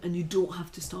you're in, and you don't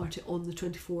have to start it on the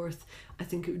 24th. I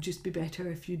think it would just be better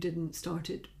if you didn't start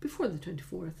it before the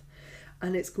 24th.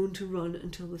 And it's going to run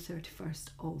until the 31st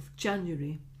of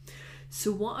January.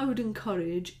 So what I would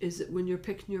encourage is that when you're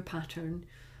picking your pattern,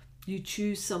 you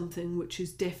choose something which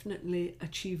is definitely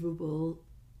achievable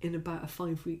in about a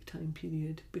 5-week time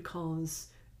period, because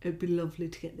it'd be lovely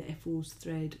to get the FO's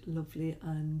thread lovely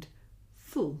and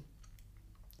full.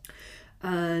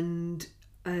 And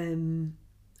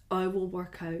I will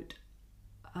work out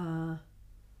I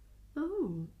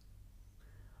will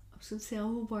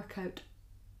work out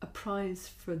a prize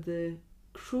for the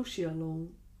crochet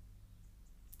along.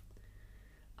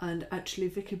 And actually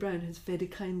Vicky Brown has very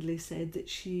kindly said that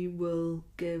she will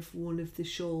give one of the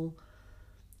Shawl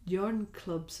Yarn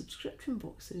Club subscription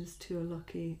boxes to a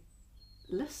lucky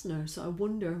listener. So I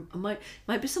wonder,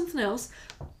 might be something else,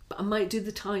 but I might do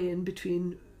the tie-in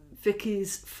between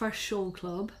Vicky's first Shawl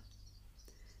Club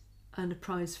and a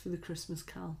prize for the Christmas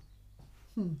Cal.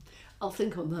 I'll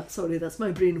think on that. Sorry, that's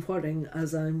my brain whirring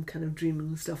as I'm kind of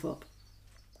dreaming stuff up.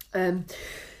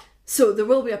 So there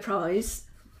will be a prize,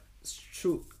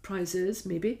 prizes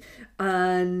maybe,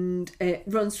 and it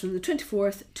runs from the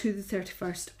 24th to the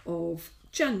 31st of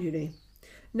January.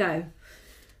 Now,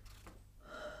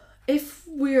 if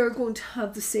we are going to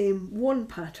have the same one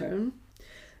pattern,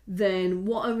 then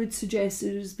what I would suggest,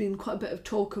 there's been quite a bit of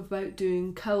talk about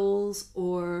doing cowls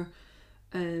or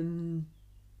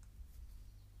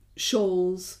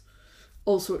shawls,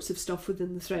 all sorts of stuff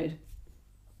within the thread.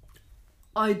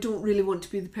 I don't really want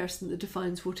to be the person that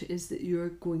defines what it is that you're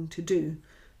going to do.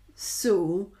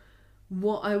 So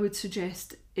what I would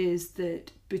suggest is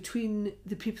that between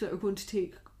the people that are going to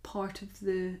take part of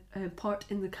the part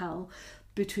in the Cal,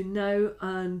 between now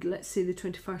and let's say the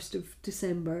 21st of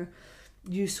December,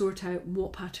 you sort out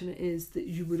what pattern it is that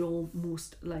you would all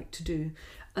most like to do.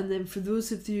 And then for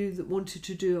those of you that wanted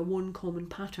to do a one common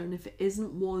pattern, if it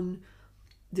isn't one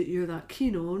that you're that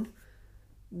keen on,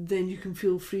 then you can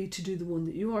feel free to do the one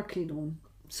that you are keen on.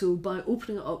 So by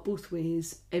opening it up both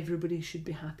ways, everybody should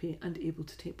be happy and able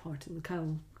to take part in the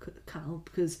Cal,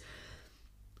 because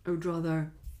I would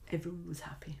rather everyone was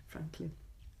happy, frankly.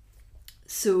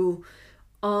 So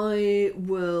I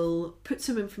will put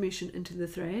some information into the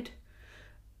thread,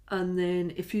 and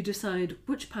then if you decide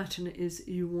which pattern it is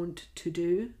you want to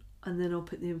do, and then I'll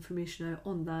put the information out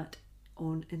on that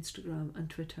on Instagram and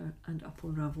Twitter and up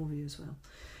on Ravelry as well.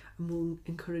 And we'll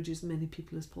encourage as many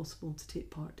people as possible to take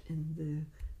part in the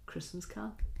Christmas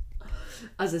Cal.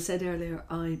 As I said earlier,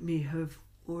 I may have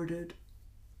ordered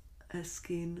a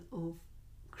skein of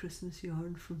Christmas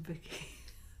yarn from Vicky.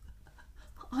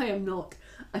 I am not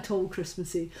at all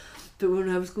Christmassy, but when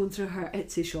I was going through her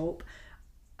Etsy shop,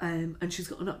 and she's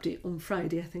got an update on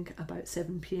Friday, I think about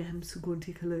 7 PM, so go and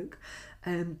take a look.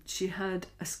 She had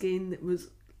a skein that was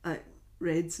like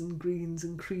reds and greens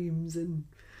and creams, and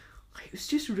it was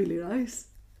just really nice.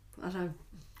 And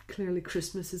clearly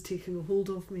Christmas is taking a hold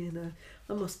of me, and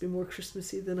I must be more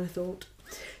Christmassy than I thought.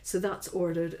 So that's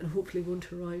ordered and hopefully going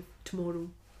to arrive tomorrow.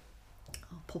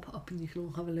 I'll pop it up and you can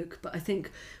all have a look. But I think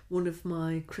one of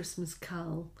my Christmas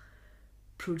Cal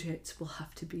projects will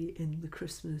have to be in the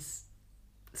Christmas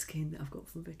skein that I've got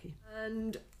from Vicky.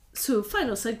 And so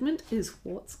final segment is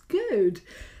what's good.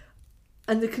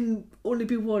 And there can only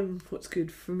be one what's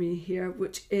good for me here,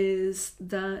 which is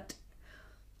that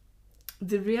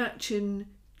the reaction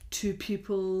to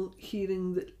people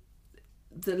hearing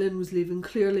that Lynn was leaving,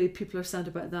 clearly people are sad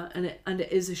about that, and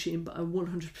it is a shame, but I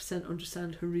 100%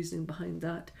 understand her reasoning behind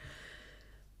that.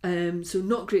 So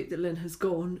not great that Lynn has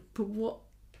gone, but what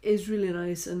is really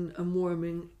nice and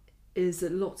warming is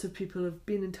that lots of people have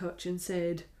been in touch and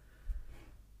said,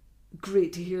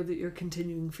 great to hear that you're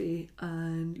continuing, Faye,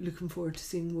 and looking forward to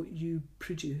seeing what you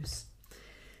produce.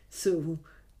 So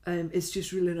it's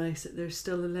just really nice that there's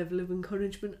still a level of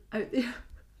encouragement out there.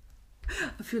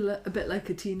 I feel a bit like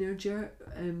a teenager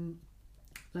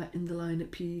like in the line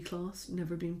at PE class,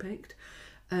 never been picked.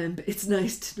 But it's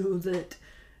nice to know that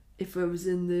if I was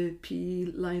in the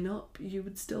PE lineup, you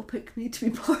would still pick me to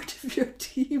be part of your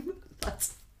team.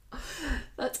 That's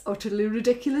utterly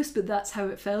ridiculous, but that's how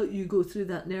it felt. You go through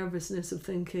that nervousness of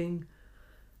thinking,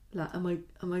 like, am I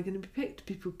going to be picked?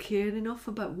 Do people care enough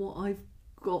about what I've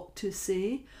got to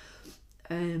say?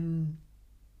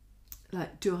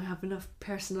 Like, do I have enough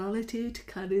personality to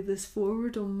carry this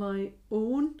forward on my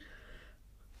own?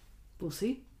 We'll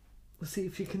see. We'll see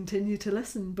if you continue to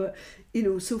listen. But, you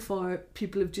know, so far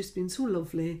people have just been so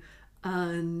lovely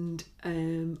and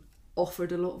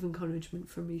offered a lot of encouragement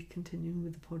for me continuing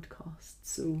with the podcast.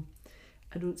 So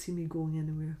I don't see me going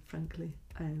anywhere, frankly.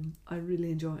 I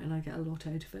really enjoy it and I get a lot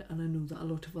out of it, and I know that a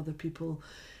lot of other people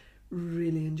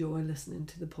really enjoy listening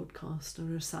to the podcast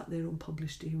or are sat there on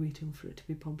publish day waiting for it to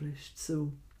be published.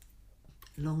 So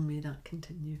long may that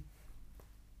continue.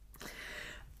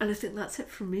 And I think that's it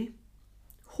from me.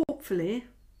 Hopefully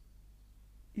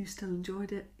you still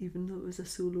enjoyed it, even though it was a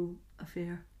solo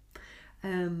affair.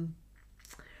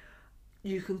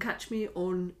 You can catch me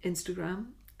on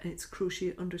Instagram. It's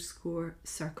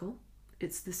crochet_circle.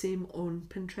 It's the same on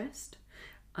Pinterest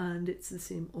and it's the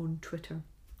same on Twitter.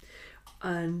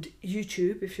 And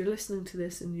YouTube, if you're listening to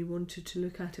this and you wanted to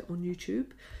look at it on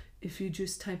YouTube, if you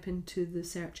just type into the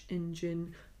search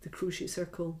engine the Crochet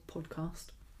Circle podcast,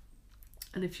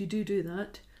 and if you do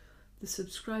that, the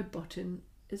subscribe button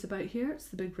is about here. It's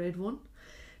the big red one.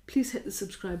 Please hit the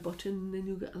subscribe button and then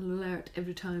you'll get an alert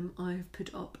every time I've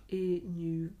put up a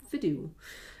new video.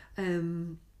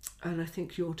 And I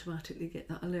think you automatically get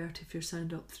that alert if you're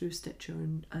signed up through Stitcher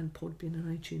and Podbean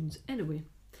and iTunes anyway.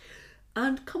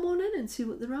 And come on in and see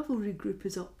what the Ravelry group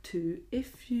is up to.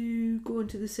 If you go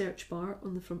into the search bar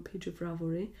on the front page of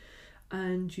Ravelry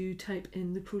and you type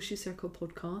in the Crochet Circle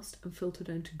podcast and filter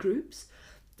down to groups,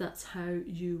 that's how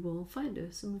you will find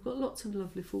us. And we've got lots of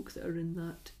lovely folks that are in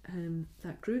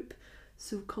that group.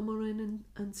 So come on in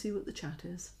and see what the chat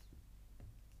is.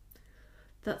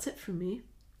 That's it from me.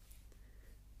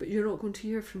 But you're not going to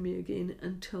hear from me again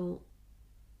until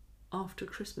after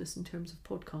Christmas in terms of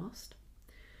podcast.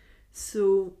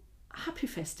 So happy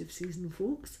festive season,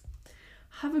 folks.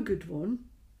 Have a good one.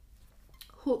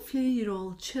 Hopefully you're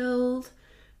all chilled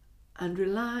and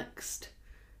relaxed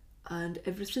and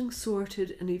everything's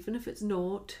sorted, and even if it's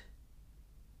not,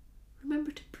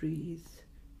 remember to breathe.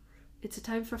 It's a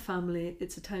time for family.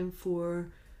 It's a time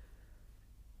for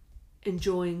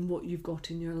enjoying what you've got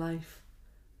in your life,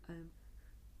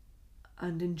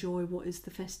 and enjoy what is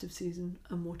the festive season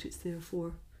and what it's there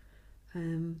for.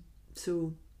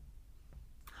 So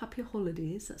happy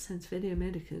holidays. That sounds very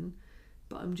American,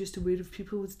 but I'm just aware of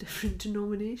people with different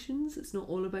denominations. It's not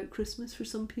all about Christmas for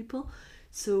some people.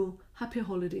 So happy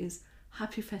holidays,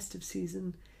 happy festive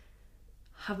season.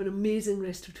 Have an amazing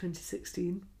rest of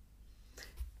 2016.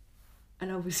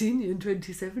 And I'll be seeing you in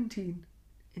 2017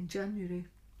 in January.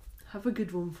 Have a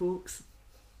good one, folks.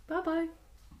 Bye bye.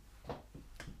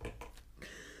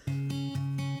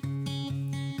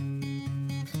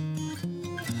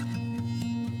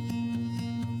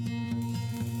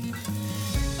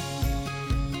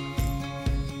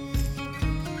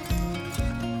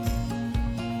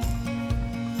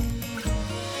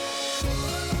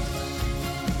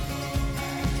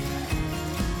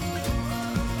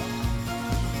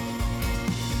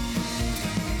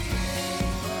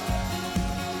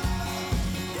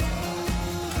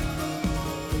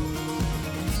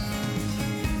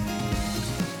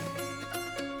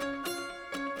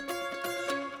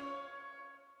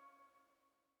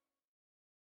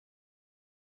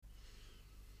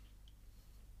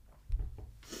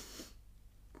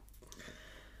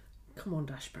 Come on,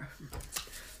 Dashper.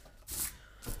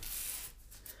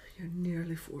 You're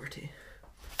nearly 40.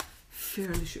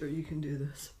 Fairly sure you can do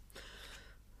this.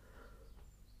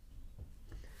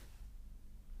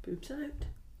 Boobs out.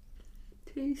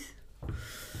 Teeth.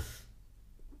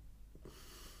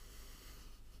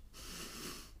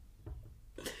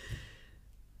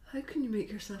 How can you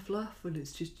make yourself laugh when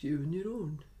it's just you and your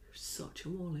own? You're such a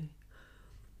wally.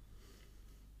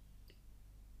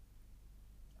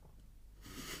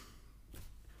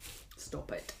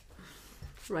 Stop it.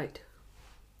 Right.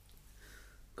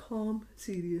 Calm,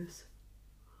 serious.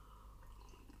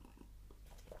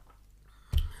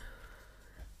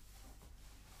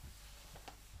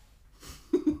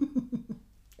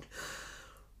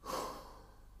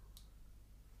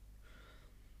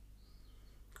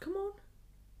 Come on.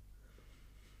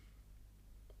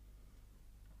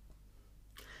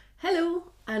 Hello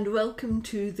and welcome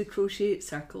to the Crochet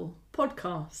Circle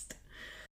podcast.